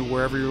podcast. Listen to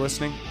wherever you're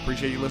listening.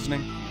 Appreciate you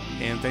listening.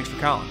 And thanks for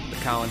Colin, the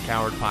Colin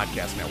Cowherd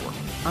Podcast Network.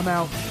 I'm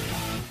out.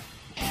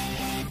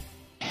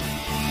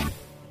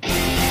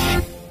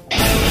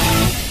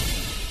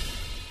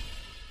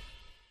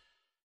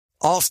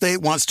 Allstate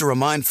wants to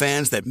remind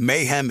fans that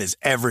mayhem is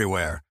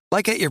everywhere,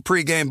 like at your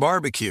pregame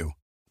barbecue.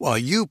 While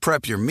you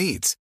prep your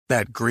meats,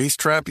 that grease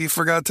trap you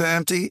forgot to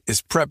empty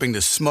is prepping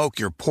to smoke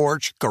your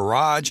porch,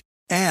 garage,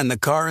 and the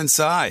car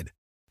inside.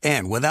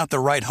 And without the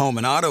right home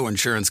and auto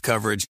insurance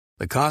coverage,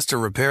 the cost to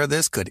repair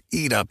this could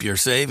eat up your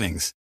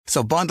savings.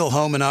 So bundle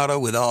home and auto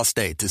with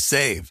Allstate to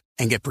save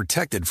and get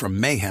protected from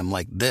mayhem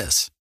like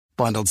this.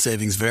 Bundled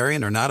savings vary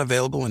and are not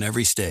available in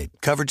every state.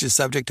 Coverage is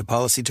subject to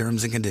policy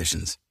terms and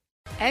conditions.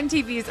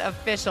 MTV's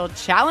official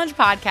Challenge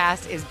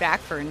podcast is back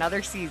for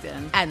another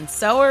season. And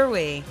so are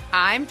we.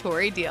 I'm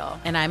Tori Deal.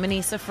 And I'm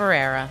Anissa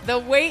Ferreira. The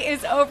wait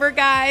is over,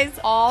 guys.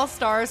 All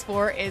Stars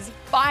 4 is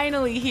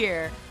finally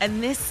here.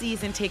 And this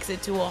season takes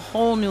it to a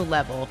whole new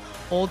level.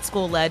 Old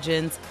school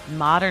legends,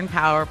 modern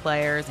power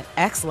players, and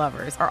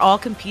ex-lovers are all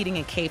competing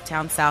in Cape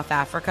Town, South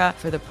Africa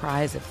for the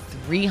prize of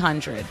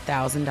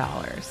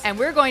 $300,000. And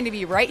we're going to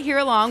be right here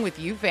along with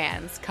you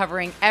fans,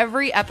 covering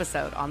every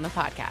episode on the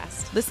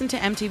podcast. Listen to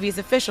MTV's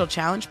official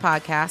Challenge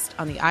podcast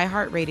on the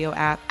iHeartRadio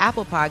app,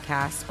 Apple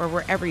Podcasts, or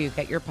wherever you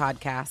get your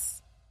podcasts.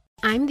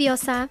 I'm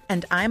Diosa.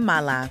 And I'm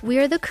Mala. We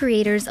are the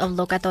creators of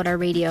Locatora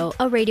Radio,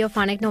 a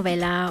radiophonic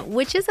novela,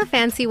 which is a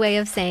fancy way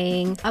of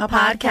saying a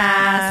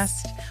podcast.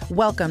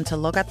 Welcome to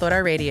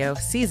Locatora Radio,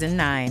 Season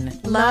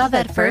 9. Love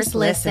at first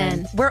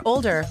listen. We're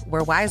older,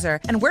 we're wiser,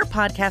 and we're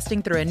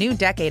podcasting through a new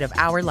decade of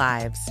our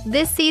lives.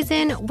 This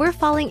season, we're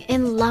falling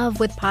in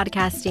love with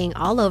podcasting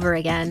all over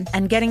again.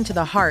 And getting to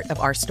the heart of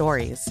our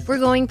stories. We're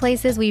going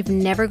places we've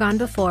never gone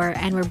before,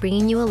 and we're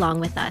bringing you along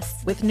with us.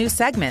 With new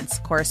segments,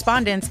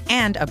 correspondence,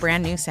 and a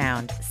brand new sound.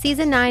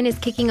 Season 9 is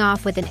kicking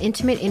off with an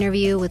intimate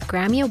interview with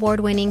Grammy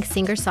Award-winning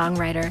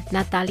singer-songwriter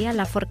Natalia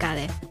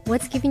Lafourcade.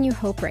 What's giving you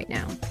hope right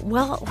now?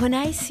 Well, when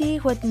I see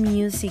what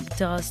music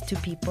does to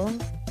people,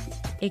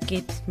 it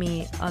gives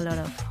me a lot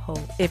of hope.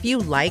 If you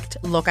liked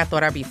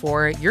Locatora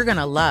before, you're going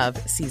to love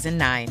Season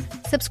 9.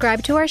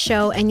 Subscribe to our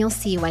show and you'll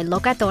see why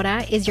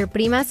Locatora is your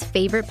prima's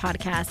favorite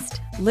podcast.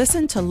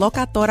 Listen to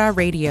Locatora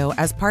Radio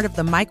as part of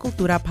the My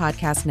Cultura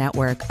Podcast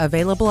Network,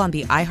 available on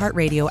the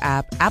iHeartRadio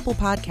app, Apple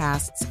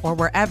Podcasts, or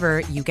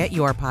wherever you get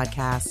your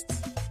podcasts.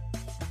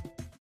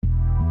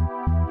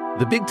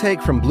 The Big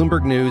Take from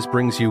Bloomberg News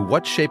brings you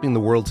what's shaping the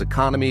world's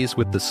economies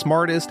with the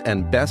smartest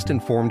and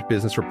best-informed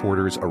business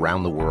reporters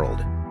around the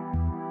world.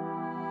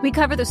 We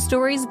cover the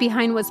stories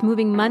behind what's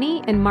moving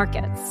money and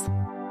markets,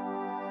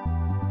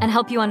 and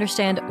help you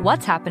understand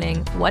what's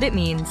happening, what it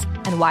means,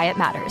 and why it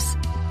matters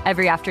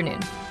every afternoon.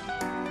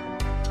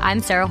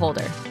 I'm Sarah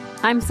Holder.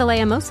 I'm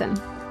Saleha Mohsen.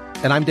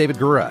 And I'm David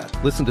Gura.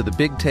 Listen to The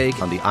Big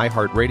Take on the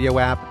iHeartRadio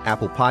app,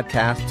 Apple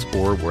Podcasts,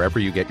 or wherever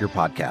you get your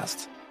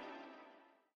podcasts.